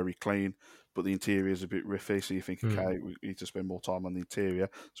 very, very clean, but the interior is a bit riffy. So you think, okay, we need to spend more time on the interior.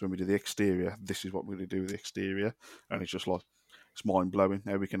 So when we do the exterior, this is what we're going to do with the exterior. And it's just like, it's mind blowing.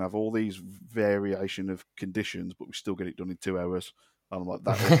 Now we can have all these variation of conditions, but we still get it done in 2 hours. And I'm like,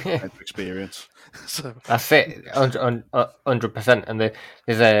 that experience. So that's it, 100%. And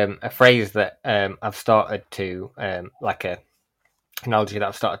there's a phrase that I've started to, like a analogy that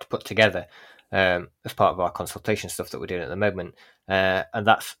I've started to put together as part of our consultation stuff that we're doing at the moment, and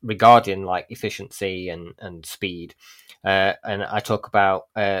that's regarding like efficiency and speed. And I talk about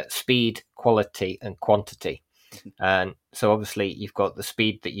speed, quality, and quantity. And so obviously you've got the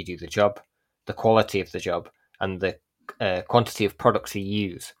speed that you do the job, the quality of the job, and the quantity of products you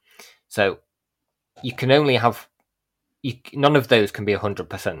use. So you can only have none of those can be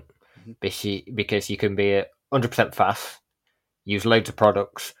 100%, because you can be 100% fast, use loads of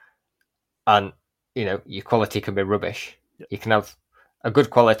products, and you know your quality can be rubbish. Yep. You can have a good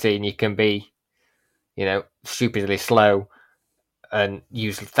quality and you can be, you know, stupidly slow and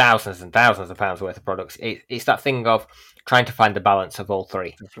use thousands and thousands of pounds worth of products. It's that thing of trying to find the balance of all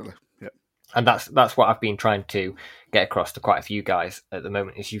three. Definitely, yeah. And that's what I've been trying to get across to quite a few guys at the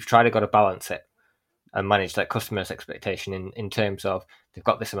moment. Is you've tried to got to balance it and manage that customer's expectation in terms of they've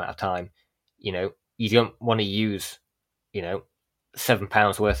got this amount of time. You know, you don't want to use, you know,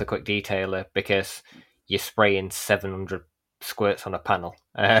 £7 worth of quick detailer because you're spraying 700 squirts on a panel.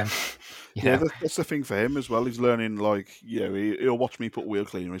 That's the thing for him as well. He's learning, like, you know, he'll watch me put wheel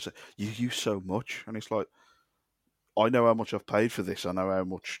cleaner and he's like, you use so much. And it's like, I know how much I've paid for this. I know how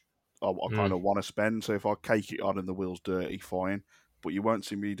much I kind of want to spend. So if I cake it on and the wheel's dirty, fine. But you won't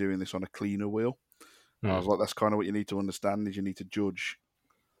see me doing this on a cleaner wheel. I was like, that's kind of what you need to understand, is you need to judge.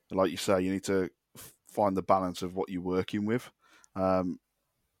 Like you say, you need to find the balance of what you're working with. You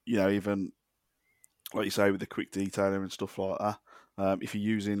know, even like you say with the quick detailer and stuff like that, if you're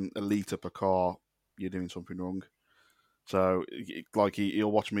using a litre per car, you're doing something wrong. So, like,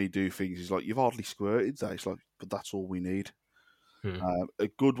 he'll watch me do things. He's like, "You've hardly squirted that." It's like, but that's all we need. A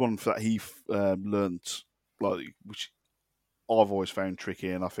good one that he learnt, like, which I've always found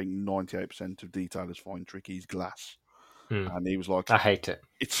tricky, and I think 98% of detailers find tricky, is glass. And he was like, I hate it.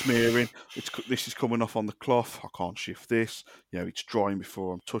 It's smearing. This is coming off on the cloth. I can't shift this. You know, it's drying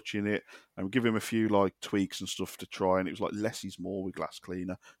before I'm touching it. And we give him a few like tweaks and stuff to try. And it was like, less is more with glass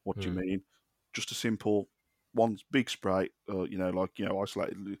cleaner. What do you mean? Just a simple one big spray. Isolated. You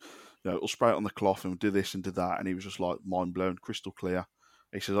know, it'll spray it on the cloth and do this and do that. And he was just like mind blown, crystal clear.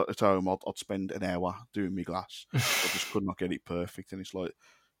 He says at home I'd spend an hour doing my glass. I just could not get it perfect. And it's like,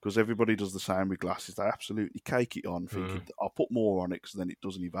 because everybody does the same with glasses. They absolutely cake it on, thinking, I'll put more on it because then it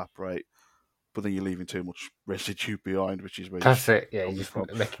doesn't evaporate. But then you're leaving too much residue behind, which is where that's it. Yeah, you're just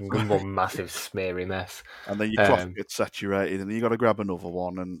making one massive smeary mess. And then your cloth gets saturated, and then you got to grab another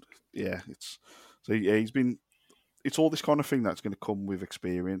one. And yeah, it's all this kind of thing that's going to come with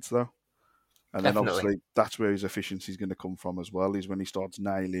experience, though. And then obviously that's where his efficiency is going to come from as well. Is when he starts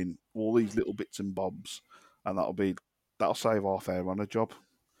nailing all these little bits and bobs, and that'll save half hour on a job.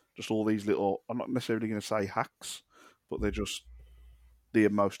 Just all these little, I'm not necessarily going to say hacks, but they're just the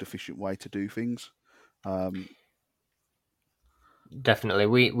most efficient way to do things. Definitely.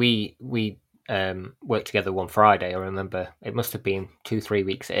 We worked together one Friday. I remember it must have been 2-3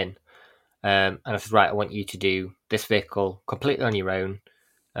 weeks in. And I said, right, I want you to do this vehicle completely on your own.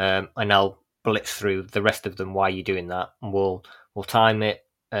 And I'll blitz through the rest of them while you're doing that. And we'll time it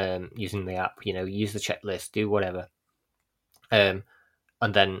using the app, you know, use the checklist, do whatever.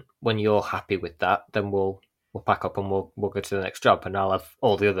 And then when you're happy with that, then we'll pack up and we'll go to the next job, and I'll have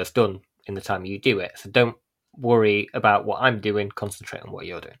all the others done in the time you do it. So don't worry about what I'm doing, concentrate on what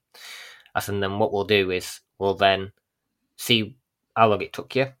you're doing. And then what we'll do is we'll then see how long it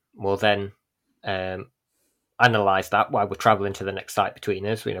took you. We'll then analyse that while we're travelling to the next site between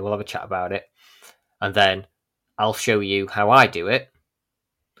us. You know, we'll have a chat about it. And then I'll show you how I do it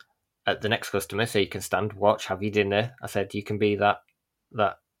at the next customer, so you can stand, watch, have your dinner. I said you can be that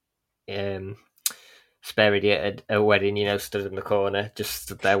spare idiot at a wedding, you know, stood in the corner, just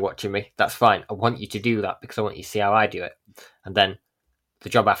stood there watching me. That's fine. I want you to do that because I want you to see how I do it. And then the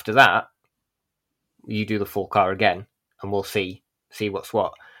job after that, you do the full car again, and we'll see what's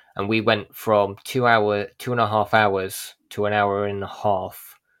what. And we went from 2.5 hours to an hour and a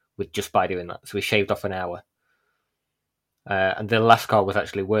half with just by doing that. So we shaved off an hour. And the last car was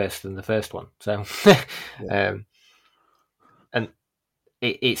actually worse than the first one. So,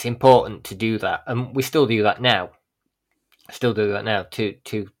 it's important to do that, and we still do that now.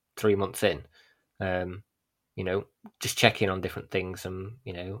 2-3 months in. Just checking on different things and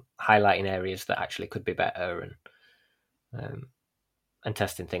highlighting areas that actually could be better, and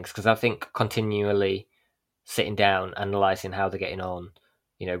testing things, because I think continually sitting down, analysing how they're getting on,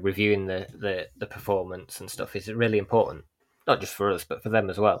 reviewing the performance and stuff is really important, not just for us but for them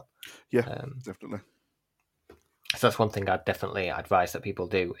as well. Yeah, definitely. So that's one thing I'd definitely advise that people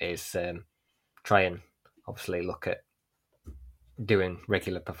do is try and obviously look at doing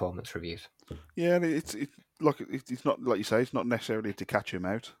regular performance reviews. Yeah, and it's not like you say. It's not necessarily to catch him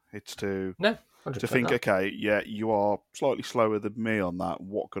out. It's to think, not. okay, yeah, you are slightly slower than me on that.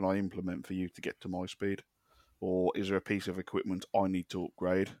 What can I implement for you to get to my speed? Or is there a piece of equipment I need to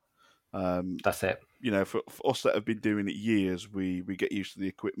upgrade? That's it. For us that have been doing it years, we get used to the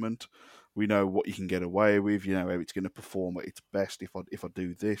equipment. We know what you can get away with. How it's going to perform at its best if I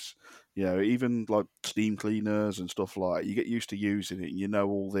do this. Even like steam cleaners and stuff like that, you get used to using it, and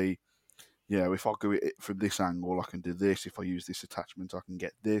all the. If I go it from this angle, I can do this. If I use this attachment, I can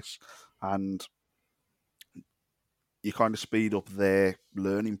get this, and you kind of speed up their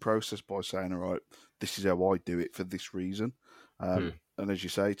learning process by saying, "All right, this is how I do it for this reason." And as you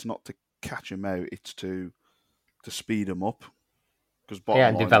say, it's not to catch them out; it's to speed them up. Because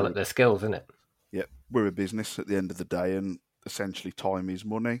and develop their skills, isn't it? Yeah, we're a business at the end of the day, and essentially time is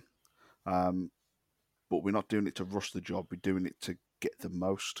money. But we're not doing it to rush the job; we're doing it to get the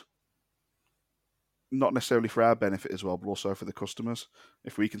most. Not necessarily for our benefit as well, but also for the customers.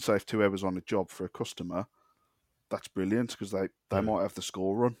 If we can save 2 hours on a job for a customer, that's brilliant, because they might have the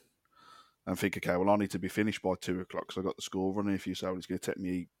school run and think, okay, well, I need to be finished by 2 o'clock because I got the school run. And if you say, well, it's going to take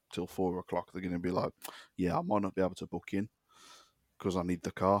me till 4 o'clock, they're going to be like, yeah, I might not be able to book in because I need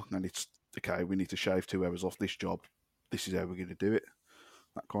the car. And it's, okay, we need to shave 2 hours off this job. This is how we're going to do it.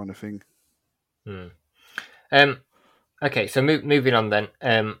 That kind of thing. Okay, so moving on then.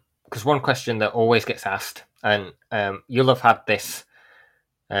 Because one question that always gets asked, and you'll have had this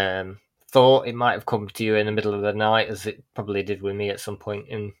thought, it might have come to you in the middle of the night, as it probably did with me at some point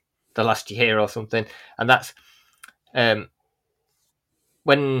in the last year or something, and that's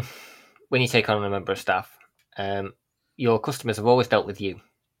when you take on a member of staff, your customers have always dealt with you.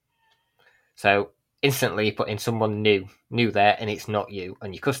 So instantly you put in someone new there, and it's not you,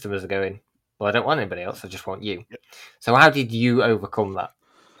 and your customers are going, well, I don't want anybody else, I just want you. Yep. So how did you overcome that?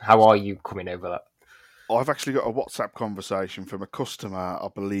 How are you coming over that? I've actually got a WhatsApp conversation from a customer, I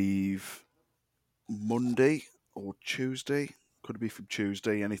believe, Monday or Tuesday. Could be from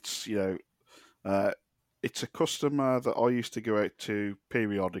Tuesday, and it's it's a customer that I used to go out to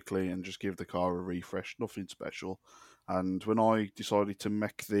periodically and just give the car a refresh, nothing special. And when I decided to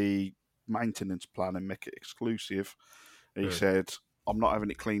make the maintenance plan and make it exclusive, he said, I'm not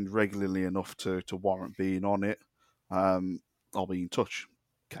having it cleaned regularly enough to warrant being on it. I'll be in touch.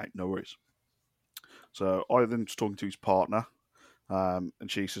 Okay, no worries. So I then was talking to his partner, and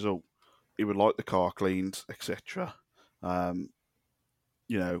she says, oh, he would like the car cleaned, etc.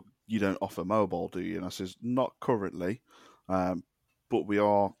 You don't offer mobile, do you? And I says, not currently, but we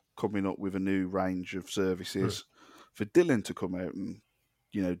are coming up with a new range of services for Dylan to come out and,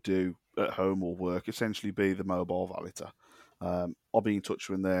 do at home or work, essentially be the mobile valeter. I'll be in touch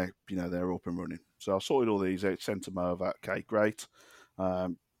when they're up and running. So I sorted all these out, sent them over. Okay, great.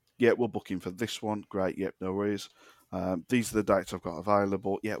 Yeah, we'll book in for this one. Great. Yep, no worries. These are the dates I've got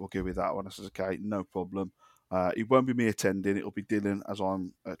available. Yeah, we'll go with that one. I says, okay, no problem. It won't be me attending. It'll be Dylan as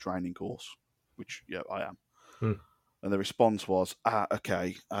I'm at training course, which, yeah, I am. And the response was,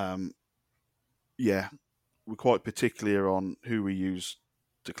 okay, yeah, we're quite particular on who we use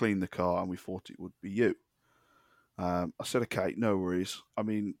to clean the car, and we thought it would be you. I said, okay, no worries. I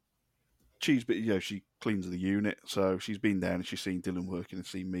mean, she cleans the unit, so she's been there and she's seen Dylan working and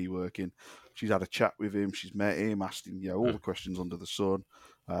seen me working. She's had a chat with him. She's met him, asked him, all the questions under the sun.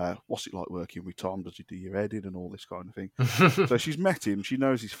 What's it like working with Tom? Does he do your editing and all this kind of thing? So she's met him. She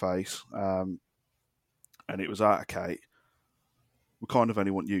knows his face. And it was okay, we kind of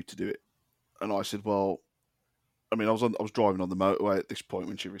only want you to do it. And I said, well, I mean, I was driving on the motorway at this point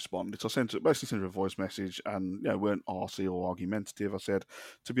when she responded. So I basically sent her a voice message, and weren't arsey or argumentative. I said,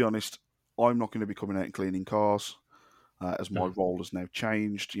 to be honest, I'm not going to be coming out and cleaning cars, as my role has now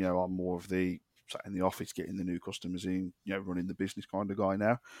changed. I'm more of the sat in the office getting the new customers in, running the business kind of guy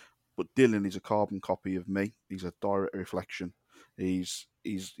now. But Dylan is a carbon copy of me. He's a direct reflection. He's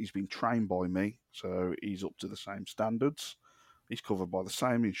been trained by me, so he's up to the same standards. He's covered by the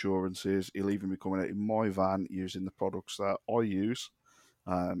same insurances. He'll even be coming out in my van using the products that I use.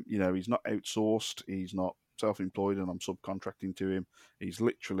 He's not outsourced. He's not self-employed and I'm subcontracting to him. He's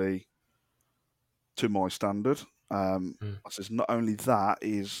literally to my standard. I says not only that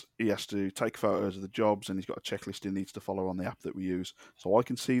is he has to take photos of the jobs and he's got a checklist he needs to follow on the app that we use, so I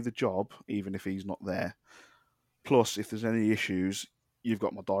can see the job even if he's not there. Plus, if there's any issues, you've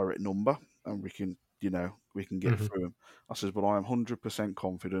got my direct number and we can get through them. I says, but I am 100%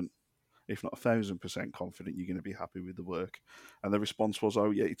 confident, if not 1,000% confident, you're going to be happy with the work. And the response was,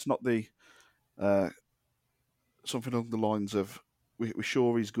 oh yeah, it's not the something along the lines of, we're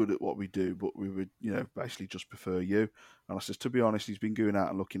sure he's good at what we do, but we would, basically just prefer you. And I says, to be honest, he's been going out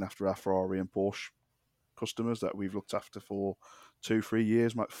and looking after our Ferrari and Porsche customers that we've looked after for 2-3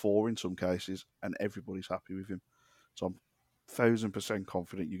 years, like 4 in some cases, and everybody's happy with him. So I'm 1,000%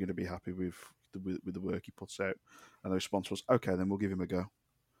 confident you're going to be happy with the work he puts out. And the response was, okay, then we'll give him a go.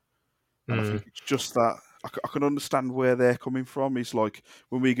 And I think it's just that I can understand where they're coming from. It's like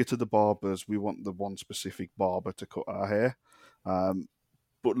when we get to the barbers, we want the one specific barber to cut our hair.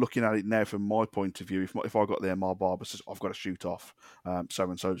 But looking at it now from my point of view, if I got there, my barber says, I've got to shoot off,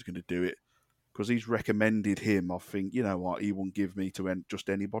 so-and-so's going to do it. Because he's recommended him, I think, you know what, he won't give me to just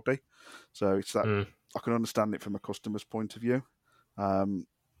anybody. So it's that, I can understand it from a customer's point of view.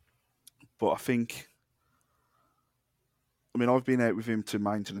 But I think, I've been out with him to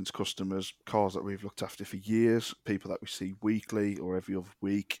maintenance customers, cars that we've looked after for years, people that we see weekly or every other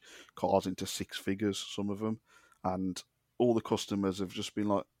week, cars into 6 figures, some of them. And all the customers have just been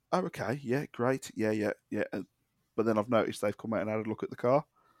like, oh, okay, yeah, great, yeah. But then I've noticed they've come out and had a look at the car,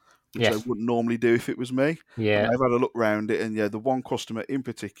 which they wouldn't normally do if it was me. Yeah. And they've had a look round it, and the one customer in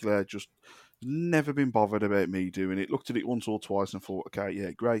particular just never been bothered about me doing it. Looked at it once or twice and thought, okay,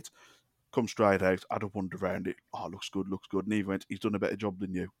 yeah, great. Come straight out, had a wander around it. Oh, looks good. And he went, he's done a better job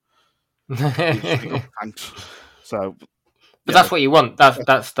than you. Thanks. So, but that's what you want.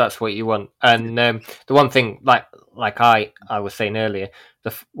 That's what you want. And the one thing, like I was saying earlier,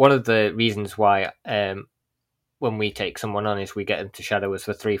 one of the reasons why when we take someone on is we get them to shadow us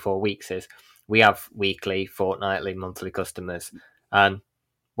for 3-4 weeks is we have weekly, fortnightly, monthly customers, and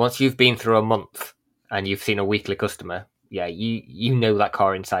once you've been through a month and you've seen a weekly customer, you know that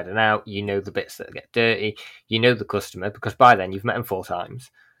car inside and out. You know the bits that get dirty. You know the customer because by then you've met them 4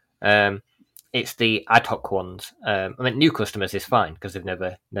 times. It's the ad hoc ones. New customers is fine because they've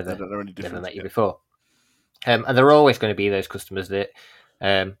never met you before. And there are always going to be those customers that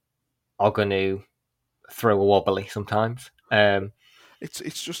are going to throw a wobbly sometimes.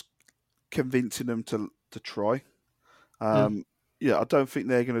 It's just convincing them to try. I don't think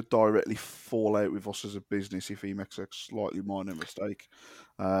they're going to directly fall out with us as a business if he makes a slightly minor mistake.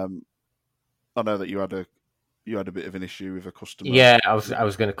 I know that you had a bit of an issue with a customer. Yeah, I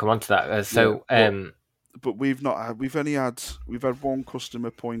was going to come on to that. But we've only had one customer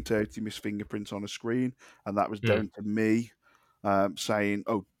point out he missed fingerprints on a screen, and that was down to me saying,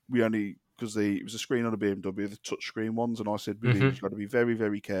 "Oh, because it was a screen on a BMW, the touch screen ones," and I said, "You've got to be very,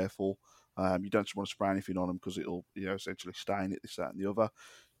 very careful. You don't just want to spray anything on them because it'll, essentially stain it, this, that, and the other.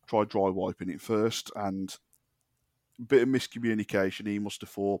 Try dry wiping it first." And a bit of miscommunication. He must have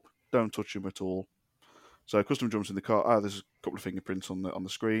thought, "Don't touch them at all." So customer jumps in the car. Oh, there's a couple of fingerprints on the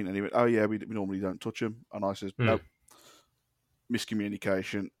screen, and he went, "Oh yeah, we normally don't touch them." And I says, "No,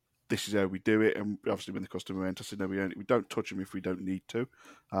 miscommunication. This is how we do it." And obviously, when the customer went, I said, "No, we don't touch them if we don't need to.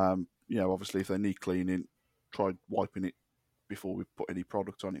 Obviously, if they need cleaning, try wiping it before we put any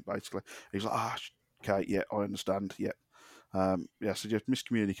product on it." Basically, he's like, "Okay, yeah, I understand, yeah." So just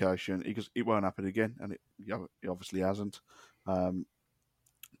miscommunication. He goes, "It won't happen again," and it obviously hasn't. But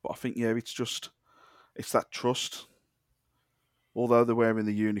I think it's that trust. Although they're wearing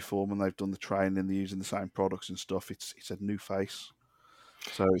the uniform and they've done the training and they're using the same products and stuff, it's a new face.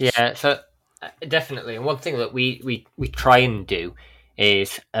 So so definitely. And one thing that we try and do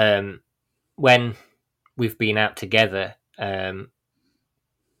is when we've been out together,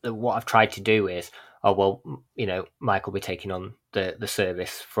 what I've tried to do is, Mike will be taking on the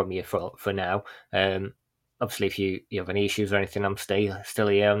service from you for now. Obviously, if you have any issues or anything, I'm still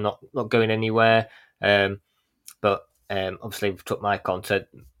here. I'm not going anywhere. But obviously, we've took Mike on, so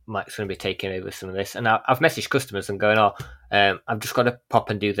Mike's going to be taking over some of this. And I've messaged customers and going, I've just got to pop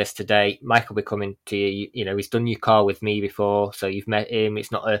and do this today. Mike will be coming to you. He's done your car with me before, so you've met him.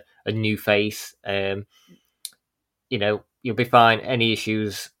 It's not a new face. You'll be fine. Any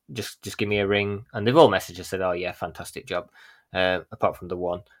issues, just give me a ring. And they've all messaged and said, "Oh yeah, fantastic job." Apart from the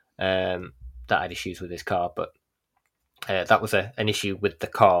one that had issues with his car, but that was an issue with the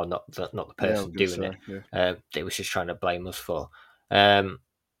car, not the person doing it. Yeah. They was just trying to blame us for,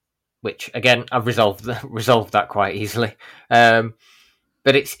 which again I've resolved that quite easily. But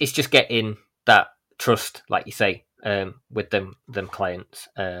it's just getting that trust, like you say, with them clients.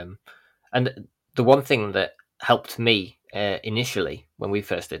 And the one thing that helped me initially when we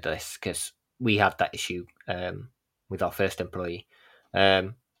first did this, because we had that issue with our first employee.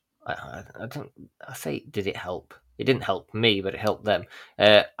 I don't. I say, did it help? It didn't help me, but it helped them.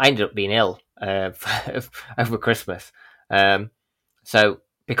 I ended up being ill over Christmas, so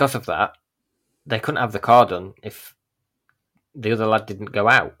because of that, they couldn't have the car done if the other lad didn't go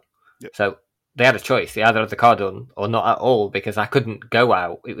out. Yep. So they had a choice. They either had the car done or not at all, because I couldn't go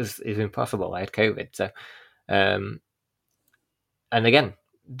out. It was impossible. I had COVID. So, and again,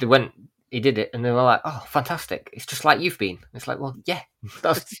 he did it, and they were like, "Oh, fantastic! It's just like you've been." It's like, well, yeah,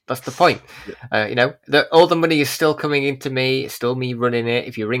 that's the point. Yeah. All the money is still coming into me. It's still me running it.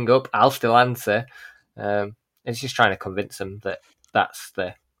 If you ring up, I'll still answer. It's just trying to convince them that that's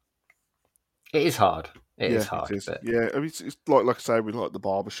the. It is hard. It is hard. It is. But... Yeah, I mean, it's like I say, with like the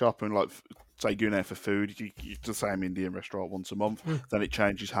barber shop and like say going out for food, you the same Indian restaurant once a month, then it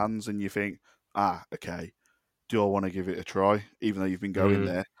changes hands, and you think, okay, do I want to give it a try? Even though you've been going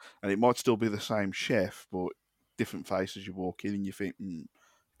there, and it might still be the same chef, but different faces you walk in, and you think,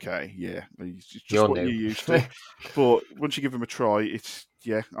 okay, yeah, it's just what you're used to. But once you give them a try, it's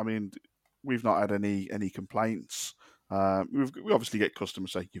I mean, we've not had any complaints. We obviously get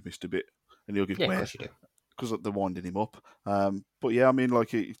customers say you've missed a bit, and he'll give of course you do, because they're winding him up. But yeah, I mean,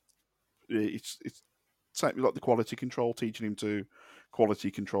 like it's same like the quality control, teaching him to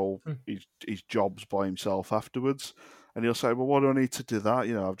quality control his jobs by himself afterwards. And he'll say, well, why do I need to do that?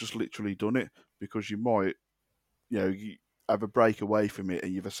 I've just literally done it, because you might, you have a break away from it,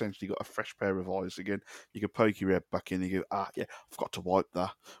 and you've essentially got a fresh pair of eyes again. You can poke your head back in and you go, yeah, I forgot to wipe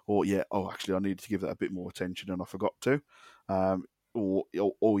that. Or actually I needed to give that a bit more attention and I forgot to. Or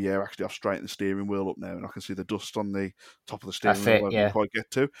actually I've straightened the steering wheel up now and I can see the dust on the top of the steering wheel I didn't quite get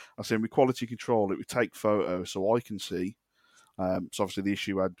to. I say with quality control, it would take photos so I can see. So obviously the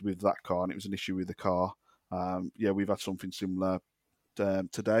issue I had with that car, and it was an issue with the car. We've had something similar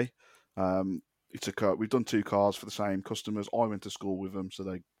today. It's a car. We've done 2 cars for the same customers. I went to school with them, so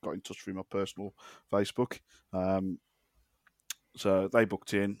they got in touch through my personal Facebook. So they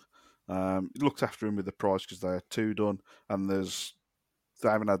booked in. Looked after him with the price because they had 2 done, and they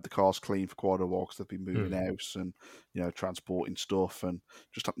haven't had the cars clean for quite a while because they've been moving house and transporting stuff, and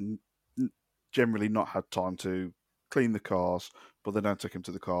just generally not had time to clean the cars. But they don't take them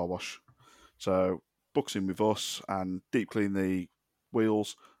to the car wash, so books in with us and deep clean the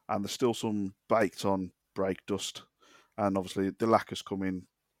wheels. And there's still some baked on brake dust, and obviously the lacquer's coming,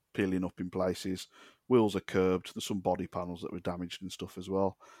 peeling up in places. Wheels are curbed. There's some body panels that were damaged and stuff as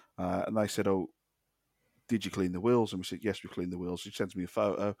well. And they said, "Oh, did you clean the wheels?" And we said, "Yes, we cleaned the wheels." She sends me a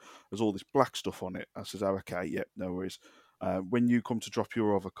photo. There's all this black stuff on it. I says, "Oh, okay, yep, no worries. When you come to drop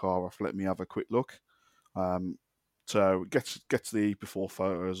your other car off, let me have a quick look." So gets the before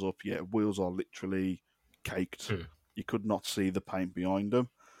photos up. Yeah, wheels are literally caked. You could not see the paint behind them.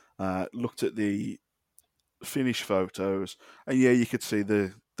 Looked at the finished photos, and you could see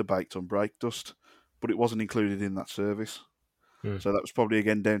the baked on brake dust, but it wasn't included in that service. So that was probably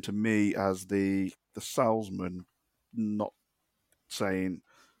again down to me as the salesman not saying,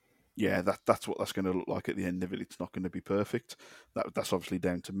 that's what that's going to look like at the end of it. It's not going to be perfect. That's obviously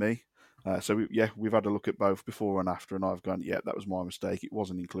down to me. So we've had a look at both before and after, and I've gone, that was my mistake. It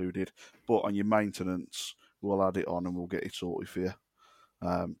wasn't included, but on your maintenance, we'll add it on and we'll get it sorted for you.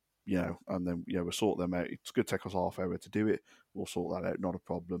 And then we'll sort them out. It's going to take us half hour to do it. We'll sort that out, not a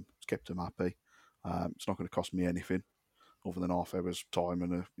problem. It's kept them happy. It's not going to cost me anything other than half hour's time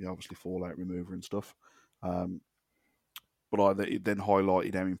and obviously fallout remover and stuff. But it then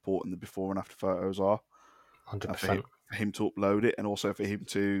highlighted how important the before and after photos are. 100%. For him to upload it, and also for him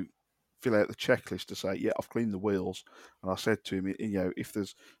to fill out the checklist to say, I've cleaned the wheels. And I said to him,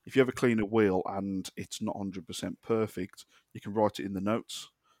 if you ever clean a wheel and it's not 100% perfect, you can write it in the notes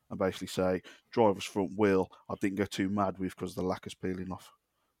and basically say, driver's front wheel, I didn't go too mad with because the lacquer's peeling off.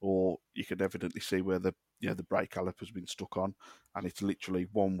 Or you can evidently see where the brake caliper's been stuck on, and it's literally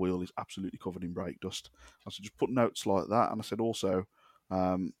one wheel is absolutely covered in brake dust. I said, just put notes like that. And I said, also,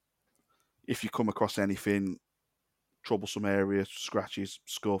 if you come across anything, troublesome areas, scratches,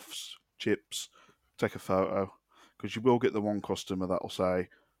 scuffs, chips, take a photo, because you will get the one customer that will say,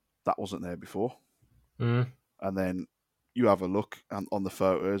 that wasn't there before. And then you have a look on the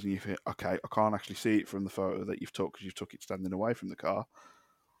photos and you think, okay, I can't actually see it from the photo that you've took because you took it standing away from the car.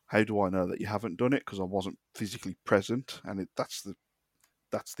 How do I know that you haven't done it? Because I wasn't physically present, and that's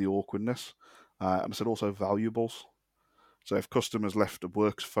the awkwardness. And I said also valuables. So if customers left a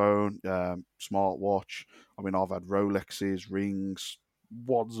works phone, smartwatch, I mean, I've had Rolexes, rings,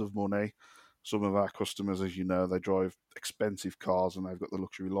 wads of money. Some of our customers, as you know, they drive expensive cars and they've got the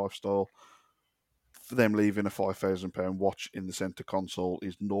luxury lifestyle. For them, leaving a £5,000 watch in the centre console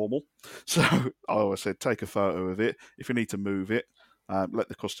is normal. So I always said, take a photo of it. If you need to move it, let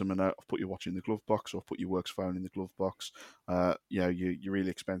the customer know. I've put your watch in the glove box, or I've put your works phone in the glove box. Your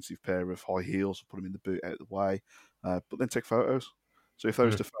really expensive pair of high heels, I'll put them in the boot out of the way. But then take photos. So if they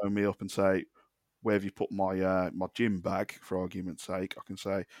was to phone me up and say, where have you put my my gym bag, for argument's sake, I can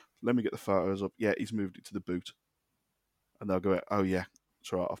say, let me get the photos up. Yeah, he's moved it to the boot. And they'll go, oh yeah,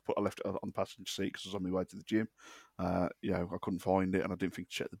 it's right. I left it on the passenger seat because I was on my way to the gym. I couldn't find it and I didn't think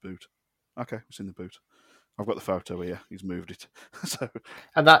to check the boot. Okay, it's in the boot. I've got the photo here. He's moved it. So,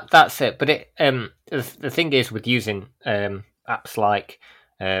 and that's it. But the thing is with using apps like,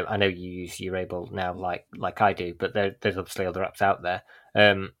 I know you use Urable now, like I do, but there's obviously other apps out there.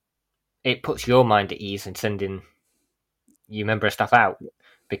 It puts your mind at ease in sending your member of staff out,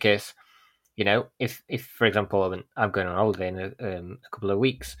 because if for example I'm going on holiday in a couple of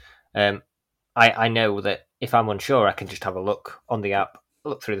weeks, I know that if I'm unsure, I can just have a look on the app,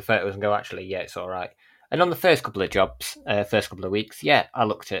 look through the photos, and go, actually, yeah, it's all right. And on the first couple of jobs, first couple of weeks, yeah, I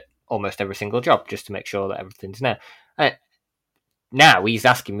looked at almost every single job just to make sure that everything's there. Now he's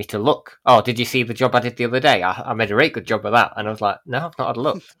asking me to look. Oh, did you see the job I did the other day? I made a very good job of that. And I was like, no, I've not had a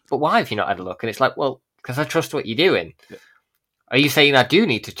look. But why have you not had a look? And it's like, well, because I trust what you're doing. Yeah. Are you saying I do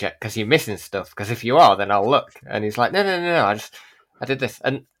need to check because you're missing stuff? Because if you are, then I'll look. And he's like, no, I did this.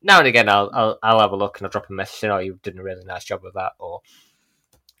 And now and again, I'll have a look and I'll drop a message saying, oh, you've done a really nice job of that. Or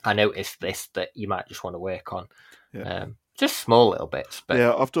I noticed this that you might just want to work on. Yeah. Just small little bits. But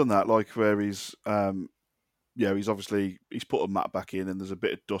yeah, I've done that, like where he's he's put a mat back in and there's a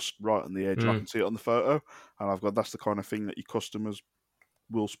bit of dust right on the edge. And I can see it on the photo. And that's the kind of thing that your customers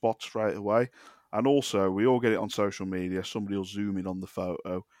will spot straight away. And also, we all get it on social media. Somebody will zoom in on the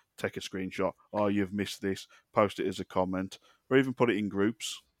photo, take a screenshot. Oh, you've missed this. Post it as a comment, or even put it in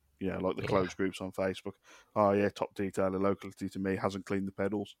groups. Like the closed groups on Facebook. Oh yeah, top detailer locally to me hasn't cleaned the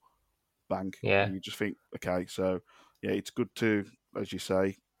pedals. Bang. Yeah. And you just think, okay, so yeah, it's good to, as you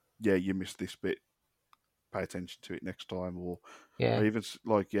say, yeah, you missed this bit. Pay attention to it next time, or even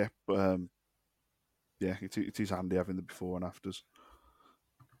like it is handy having the before and afters.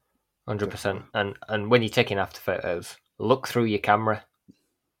 100%. And when you're taking after photos, look through your camera.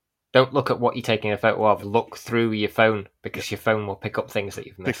 Don't look at what you're taking a photo of. Look through your phone, because your phone will pick up things that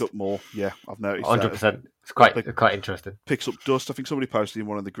you've missed. Pick up more, yeah. I've noticed 100%. It's quite interesting. Picks up dust. I think somebody posted in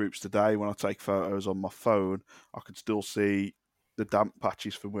one of the groups today, when I take photos on my phone, I can still see the damp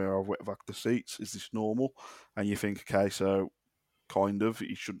patches from where I've wet vac the seats. Is this normal? And you think, okay, so kind of,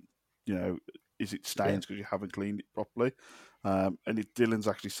 you shouldn't, is it stains because you haven't cleaned it properly? And Dylan's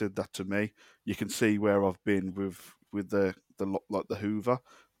actually said that to me. You can see where I've been with the Hoover.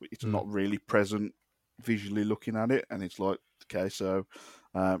 It's not really present visually looking at it, and it's like, okay, so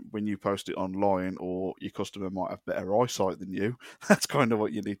when you post it online, or your customer might have better eyesight than you, that's kind of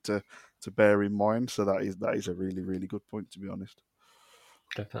what you need to bear in mind. So that is a really, really good point, to be honest.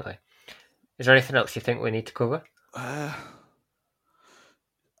 Definitely. Is there anything else you think we need to cover? I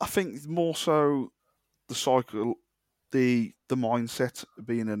think more so the cycle, the mindset of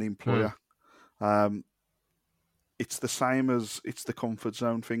being an employer. It's the same as it's the comfort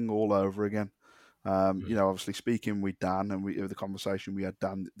zone thing all over again. Obviously speaking with Dan, and the conversation we had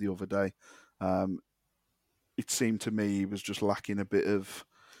Dan the other day, it seemed to me he was just lacking a bit of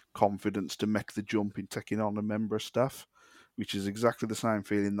confidence to make the jump in taking on a member of staff, which is exactly the same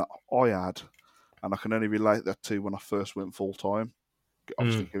feeling that I had, and I can only relate that to when I first went full time.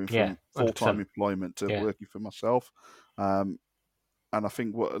 Obviously, going from full-time employment to working for myself. And I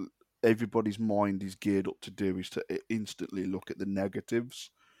think what everybody's mind is geared up to do is to instantly look at the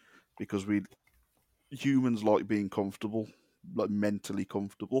negatives, because humans like being comfortable, like mentally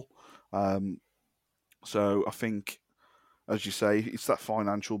comfortable. So I think, as you say, it's that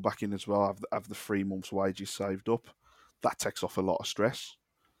financial backing as well. Have the 3 months' wages saved up. That takes off a lot of stress.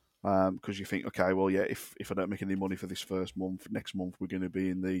 Because you think, okay, well, yeah, if I don't make any money for this first month, next month we're going to be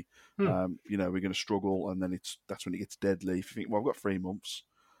in the, we're going to struggle, and then that's when it gets deadly. If you think, well, I've got 3 months.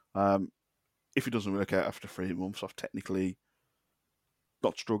 If it doesn't work out after 3 months, I've technically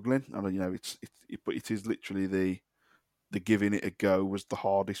not struggling, and but it is literally the giving it a go was the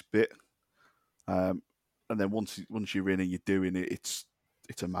hardest bit. And then once you're in and you're doing it,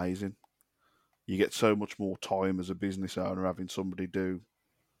 it's amazing. You get so much more time as a business owner having somebody do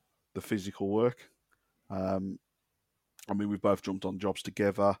the physical work. We've both jumped on jobs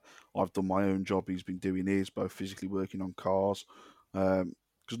together. I've done my own job. He's been doing his, both physically working on cars.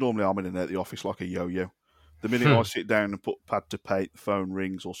 Because normally I'm in and out the office like a yo-yo. The minute I sit down and put pad to pay, the phone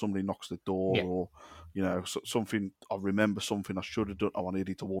rings or somebody knocks the door or, something, I remember something I should have done. Oh, I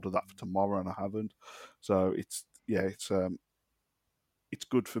needed to order that for tomorrow and I haven't. So it's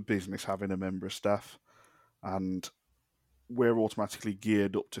good for business having a member of staff, and we're automatically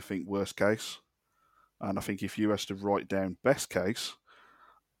geared up to think worst case. And I think if you was to write down best case,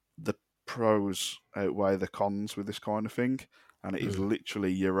 the pros outweigh the cons with this kind of thing. And it is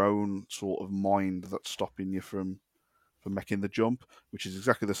literally your own sort of mind that's stopping you from making the jump, which is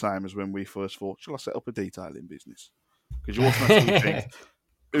exactly the same as when we first thought, shall I set up a detailing business? Because you automatically think,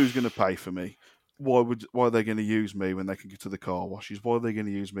 who's going to pay for me? Why are they going to use me when they can get to the car washes? Why are they going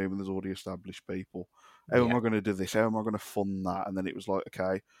to use me when there's already established people? How am I going to do this? How am I going to fund that? And then it was like,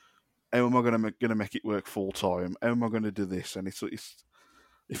 okay, how am I going to make it work full time? How am I going to do this? And it's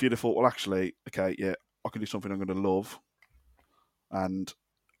if you'd have thought, well, actually, okay, yeah, I can do something I'm going to love, and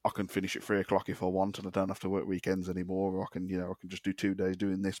I can finish at 3:00 if I want, and I don't have to work weekends anymore, or I can just do 2 days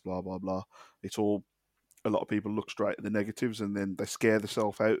doing this, blah blah blah. It's all, a lot of people look straight at the negatives and then they scare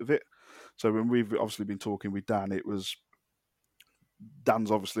themselves out of it. So when we've obviously been talking with Dan,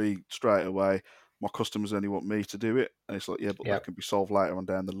 Dan's obviously straight away, my customers only want me to do it, and it's like, yeah, but that can be solved later on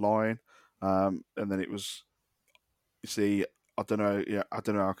down the line. And then it was, you see, I don't know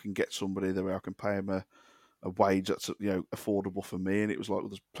how I can get somebody the way I can pay him a wage that's affordable for me, and it was like, well,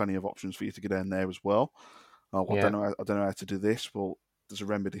 there's plenty of options for you to get in there as well. I don't know how to do this. Well, there's a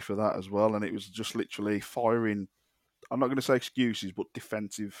remedy for that as well, and it was just literally firing, I'm not going to say excuses, but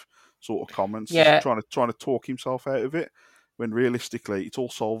defensive sort of comments, trying to talk himself out of it, when realistically it's all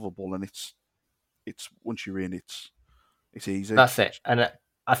solvable, and it's once you're in, it's easy. That's it. And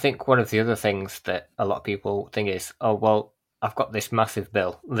I think one of the other things that a lot of people think is, oh well, I've got this massive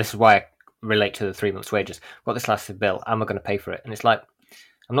bill. This is why I relate to the 3 months' wages. I've got this massive bill. Am I going to pay for it? And it's like,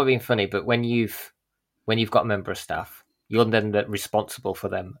 I'm not being funny, but when you've got a member of staff, you're then responsible for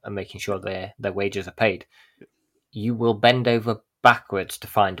them and making sure their wages are paid. You will bend over backwards to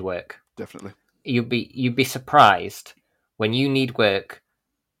find work. Definitely. You'd be surprised when you need work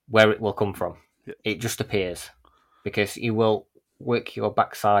where it will come from. Yeah. It just appears, because you will work your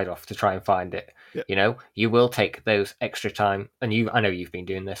backside off to try and find it. Yeah. You will take those extra time, and I know you've been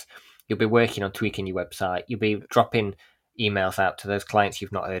doing this. You'll be working on tweaking your website. You'll be dropping emails out to those clients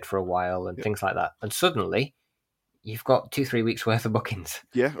you've not heard for a while and things like that. And suddenly you've got 2-3 weeks worth of bookings.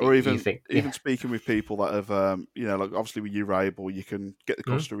 Yeah, or even speaking with people that have, like obviously with YourAble, you can get the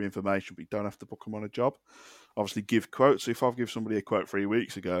customer information, but you don't have to book them on a job. Obviously, give quotes. So if I've given somebody a quote 3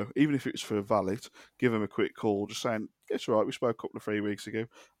 weeks ago, even if it's for a valet, give them a quick call, just saying, it's all right, we spoke a couple of 3 weeks ago.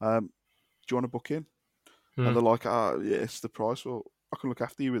 Do you want to book in? And they're like, it's the price. Well, I can look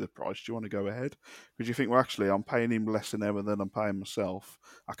after you with the price. Do you want to go ahead? Because you think, well, actually, I'm paying him less an hour than I'm paying myself.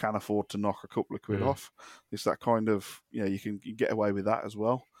 I can afford to knock a couple of quid off. It's that kind of, you can get away with that as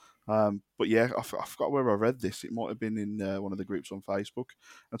well. But yeah, I forgot where I read this. It might have been in one of the groups on Facebook,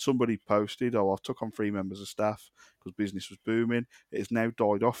 and somebody posted, I took on 3 members of staff because business was booming. It has now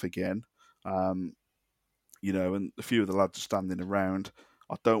died off again. And a few of the lads are standing around.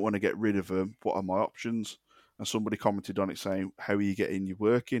 I don't want to get rid of them. What are my options? And somebody commented on it saying, how are you getting your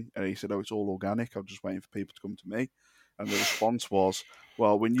work in? And he said, it's all organic. I'm just waiting for people to come to me. And the response was,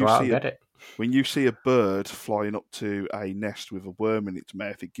 well, when you see a bird flying up to a nest with a worm in its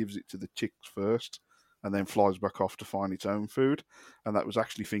mouth, it gives it to the chicks first and then flies back off to find its own food. And that was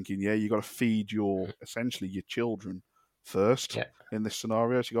actually thinking, you got to feed essentially your children first in this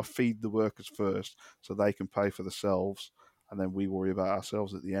scenario. So you got to feed the workers first so they can pay for themselves, and then we worry about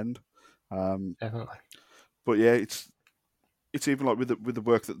ourselves at the end. Definitely. But yeah, it's even like with the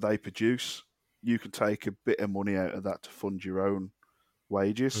work that they produce, you can take a bit of money out of that to fund your own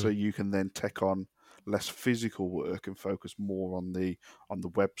wages, so you can then take on less physical work and focus more on the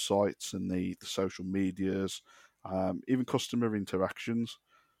websites and the social medias, even customer interactions.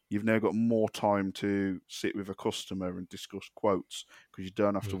 You've now got more time to sit with a customer and discuss quotes, because you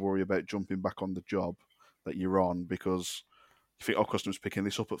don't have to worry about jumping back on the job that you're on, because you think, customer's picking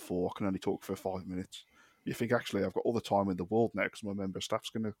this up at 4, I can only talk for 5 minutes. You think, actually, I've got all the time in the world now because my member of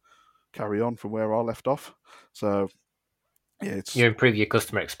staff's going to carry on from where I left off. So, yeah, you improve your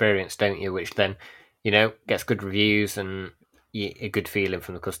customer experience, don't you? Which then, gets good reviews and a good feeling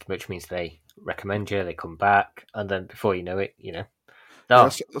from the customer, which means they recommend you, they come back, and then before you know it, how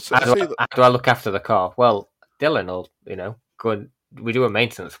do I look after the car? Well, Dylan will, go and we do a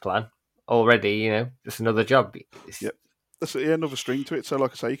maintenance plan already. Just another job. Yep. That's another string to it. So, like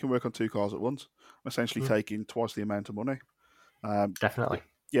I say, you can work on 2 cars at once, essentially taking twice the amount of money. Definitely.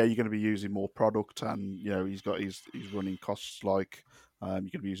 Yeah, you're going to be using more product, and he's running costs like you're going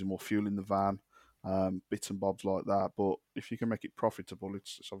to be using more fuel in the van. bits and bobs like that. But if you can make it profitable,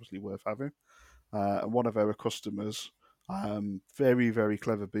 it's obviously worth having. And one of our customers, very, very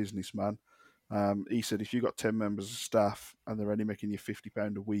clever businessman, he said if you've got 10 members of staff and they're only making you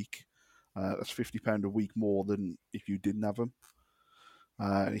 £50 a week, that's £50 a week more than if you didn't have them.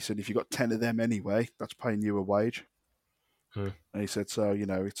 And he said if you've got 10 of them anyway, that's paying you a wage. And he said, so,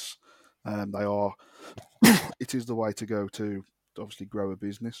 it's they are, it is the way to go to obviously grow a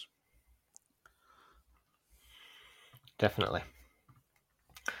business. Definitely.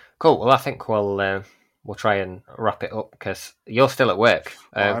 Cool. Well, I think we'll try and wrap it up because you're still at work.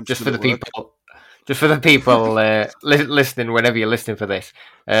 Just for the people, listening, whenever you're listening for this,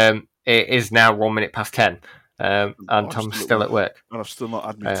 it is now 1 minute past 10, and Tom's still at work. And I've still not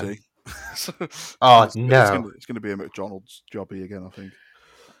had my tea. So, it's going to be a McDonald's jobby again, I think.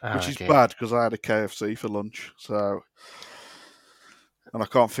 Which is bad because I had a KFC for lunch, and I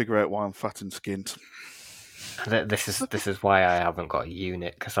can't figure out why I'm fat and skinned. This is why I haven't got a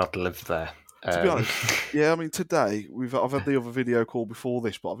unit, because I'd live there. To be honest, yeah, I mean today I've had the other video call before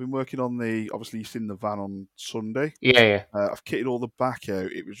this, but I've been working on obviously you've seen the van on Sunday. Yeah. I've kitted all the back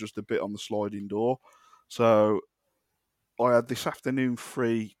out. It was just a bit on the sliding door, so I had this afternoon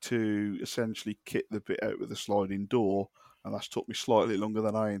free to essentially kit the bit out with the sliding door, and that's took me slightly longer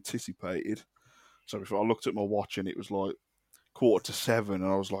than I anticipated. So before I looked at my watch and it was like 6:45, and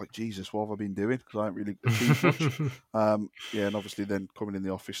I was like, Jesus, what have I been doing? Because I ain't really achieved much. And obviously then coming in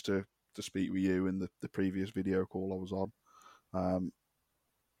the office to speak with you and the previous video call I was on.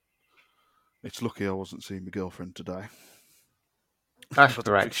 It's lucky I wasn't seeing my girlfriend today. That's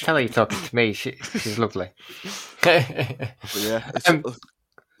right. Tell her you're talking to me. She's lovely.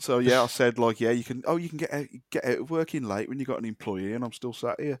 So I said you can get out of working late when you got an employee, and I'm still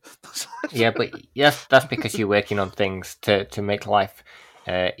sat here. Yeah, but yes, that's because you're working on things to make life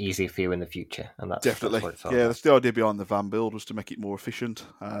easier for you in the future, and that's definitely that's what it's that's the idea behind the van build, was to make it more efficient.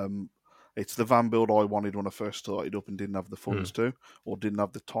 It's the van build I wanted when I first started up and didn't have the funds to, or didn't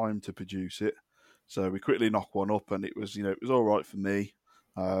have the time to produce it. So we quickly knocked one up, and it was all right for me.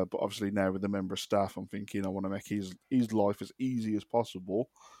 But obviously now with the member of staff, I'm thinking I want to make his life as easy as possible.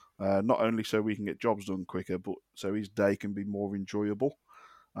 Not only so we can get jobs done quicker, but so his day can be more enjoyable.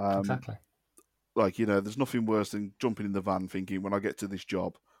 Exactly. There's nothing worse than jumping in the van thinking when I get to this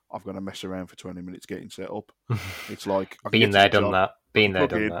job, I've got to mess around for 20 minutes getting set up. It's like been there, done that. Been there,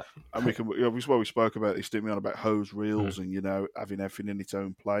 done that. And we can. We spoke about this, didn't we, on about hose reels and having everything in its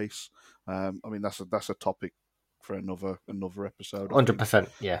own place. I mean that's a topic for another episode. 100%,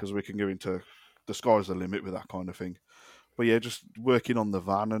 yeah. Because we can go into the sky's the limit with that kind of thing. But yeah, just working on the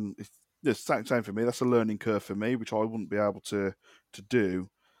van, and it's the same for me. That's a learning curve for me, which I wouldn't be able to do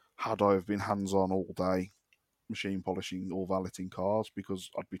had I have been hands-on all day, machine polishing or valeting cars, because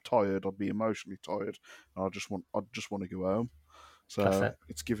I'd be tired, I'd be emotionally tired, and I'd just want to go home. So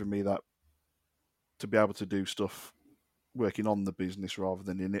it's given me that to be able to do stuff working on the business rather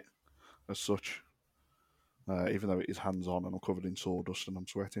than in it as such. Even though it is hands-on and I'm covered in sawdust and I'm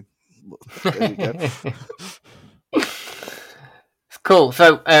sweating. But there we go. Cool.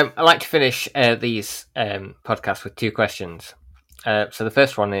 So I like to finish these podcasts with 2 questions. So the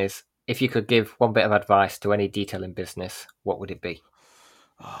first one is, if you could give one bit of advice to any detailing business, what would it be?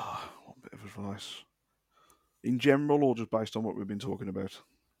 One bit of advice. In general, or just based on what we've been talking about?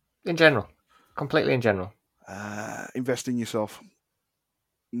 In general. Completely in general. Invest in yourself.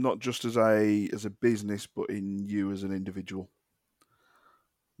 Not just as a business, but in you as an individual.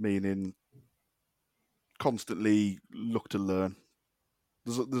 Meaning, constantly look to learn.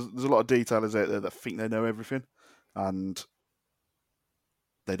 There's a lot of detailers out there that think they know everything, and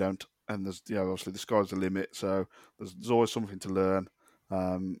they don't. And there's obviously the sky's the limit, so there's always something to learn,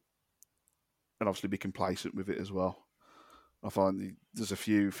 and obviously be complacent with it as well. I find there's a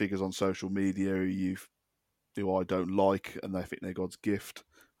few figures on social media who I don't like, and they think they're God's gift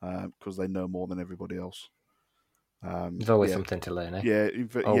because they know more than everybody else. There's always something to learn, eh? Yeah,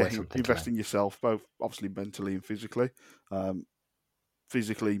 invest in yourself, both obviously mentally and physically.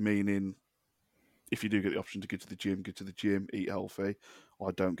 Physically meaning, if you do get the option to go to the gym, eat healthy.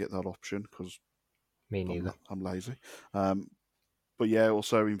 I don't get that option because me neither. I'm lazy. But yeah,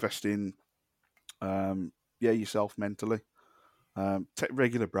 also invest in yourself mentally. Take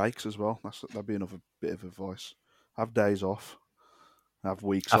regular breaks as well. That'd be another bit of advice. Have days off. Have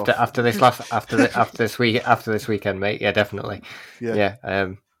weeks off. After this weekend, mate. Yeah, definitely. Yeah.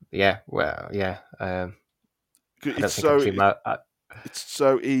 Well, yeah. It's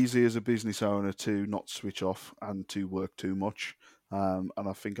so easy as a business owner to not switch off and to work too much. And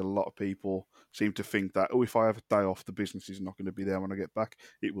I think a lot of people seem to think that, if I have a day off, the business is not going to be there when I get back.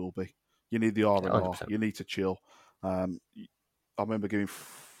 It will be. You need the R&R. 100%. You need to chill. I remember giving,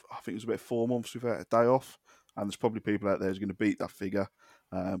 I think it was about 4 months without a day off, and there's probably people out there who's going to beat that figure.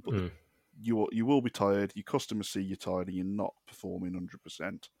 But you will be tired. Your customers see you're tired, and you're not performing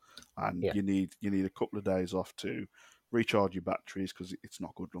 100%. And you need a couple of days off to recharge your batteries, because it's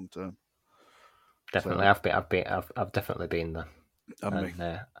not good long term. Definitely, so, I've definitely been there.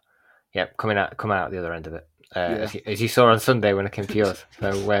 And coming out the other end of it. As you saw on Sunday when I came to yours,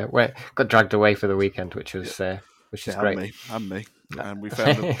 so we got dragged away for the weekend, which is great. And me. And we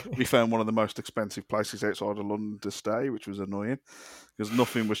found one of the most expensive places outside of London to stay, which was annoying because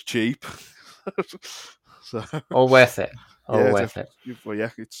nothing was cheap. So all worth it. Worth it. Well,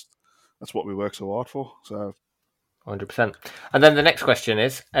 that's what we work so hard for. So 100%. And then the next question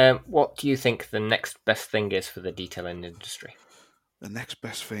is, what do you think the next best thing is for the detailing industry? The next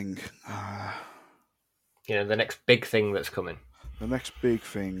best thing, the next big thing that's coming. The next big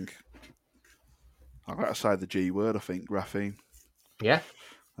thing, I've got to say the G word. I think graphene. Yeah.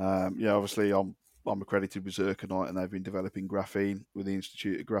 Obviously, I'm accredited with Zirconite, and they've been developing graphene with the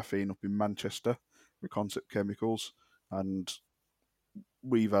Institute of Graphene up in Manchester with Concept Chemicals, and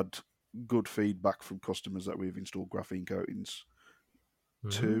we've had good feedback from customers that we've installed graphene coatings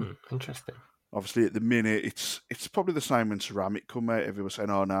to. Interesting. Obviously, at the minute, it's probably the same when ceramic come out. Everyone's saying,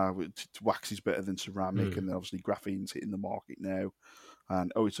 "Oh, no, wax is better than ceramic," and then obviously graphene's hitting the market now.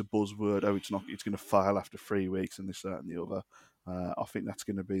 And it's a buzzword. It's not. It's going to fail after 3 weeks, and this, that, and the other. I think that's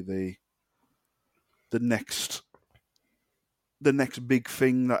going to be the next big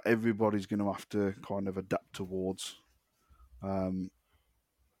thing that everybody's going to have to kind of adapt towards. I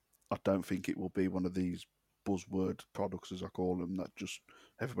don't think it will be one of these buzzword products, as I call them, that just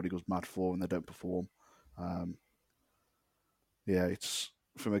everybody goes mad for and they don't perform. It's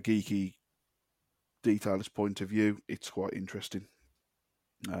from a geeky detailer's point of view, it's quite interesting.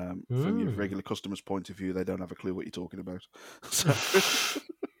 From your regular customer's point of view, they don't have a clue what you're talking about.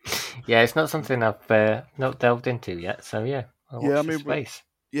 Yeah, it's not something I've not delved into yet. So we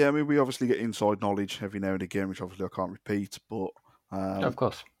obviously get inside knowledge every now and again, which obviously I can't repeat, but of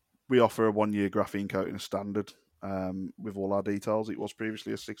course. We offer a 1 year graphene coating as standard with all our details. It was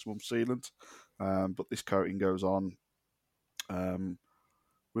previously a 6-month sealant, but this coating goes on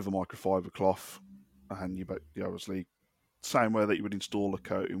with a microfiber cloth, and you obviously same way that you would install a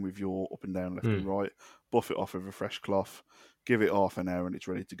coating with your up and down, left and right, buff it off with a fresh cloth, give it half an hour, and it's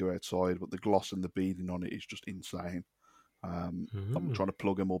ready to go outside. But the gloss and the beading on it is just insane. I'm trying to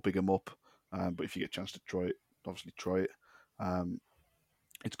plug them or big them up, but if you get a chance to try it, obviously try it.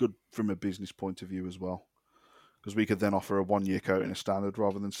 It's good from a business point of view as well, because we could then offer a 1 year coating as standard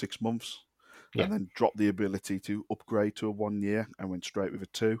rather than 6 months, and then drop the ability to upgrade to a 1 year and went straight with a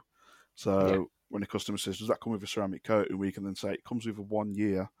 2. So when a customer says, "Does that come with a ceramic coating?" we can then say it comes with a 1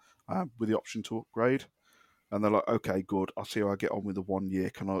 year with the option to upgrade, and they're like, "Okay, good. I'll see how I get on with the 1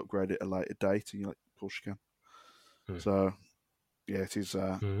 year. Can I upgrade it at a later date?" And you're like, "Of course you can." So it is.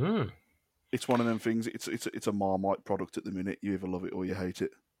 It's one of them things. It's a Marmite product at the minute. You either love it or you hate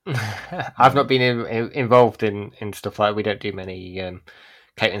it. I've not been involved in stuff like we don't do many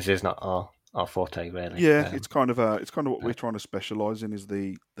coatings. Is not our forte really. Yeah, it's kind of what we're trying to specialise in is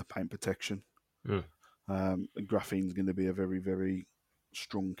the paint protection. And graphene's going to be a very, very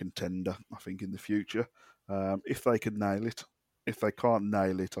strong contender, I think, in the future. If they can nail it. If they can't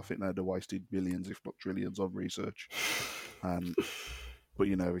nail it, I think they'd have wasted billions, if not trillions, on research. But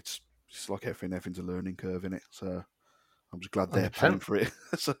it's like everything's a learning curve in it. So I'm just glad they're paying for it.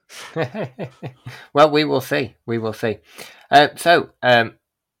 Well, we will see.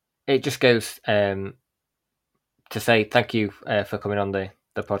 It just goes to say thank you for coming on the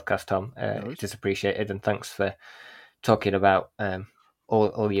podcast, Tom. It is appreciated, and thanks for talking about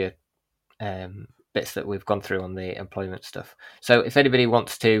all your bits that we've gone through on the employment stuff. So if anybody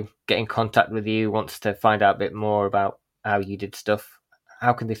wants to get in contact with you, wants to find out a bit more about how you did stuff,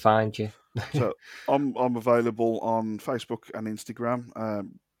 how can they find you? So I'm available on Facebook and Instagram.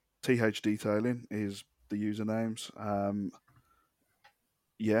 TH Detailing is the usernames.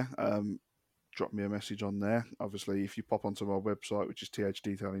 Drop me a message on there. Obviously, if you pop onto my website, which is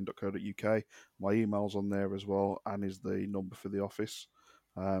thdetailing.co.uk, my email's on there as well, and is the number for the office.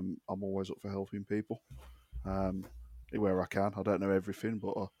 I'm always up for helping people where I can. I don't know everything,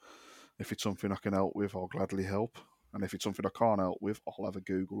 but if it's something I can help with, I'll gladly help. And if it's something I can't help with, I'll have a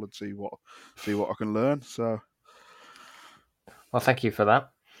Google and see what I can learn. So, well, thank you for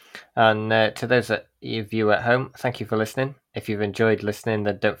that. And to those of you at home, thank you for listening. If you've enjoyed listening,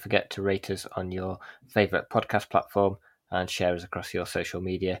 then don't forget to rate us on your favourite podcast platform and share us across your social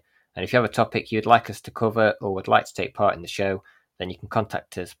media. And if you have a topic you'd like us to cover or would like to take part in the show, then you can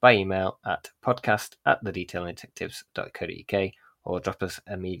contact us by email at podcast@thedetailingdetectives.co.uk or drop us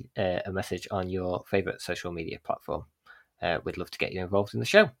a message on your favourite social media platform. We'd love to get you involved in the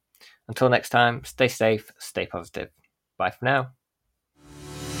show. Until next time, stay safe, stay positive. Bye for now.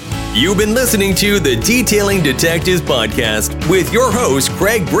 You've been listening to the Detailing Detectives podcast with your host,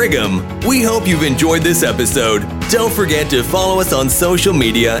 Craig Brigham. We hope you've enjoyed this episode. Don't forget to follow us on social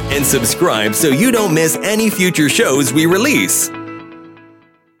media and subscribe so you don't miss any future shows we release.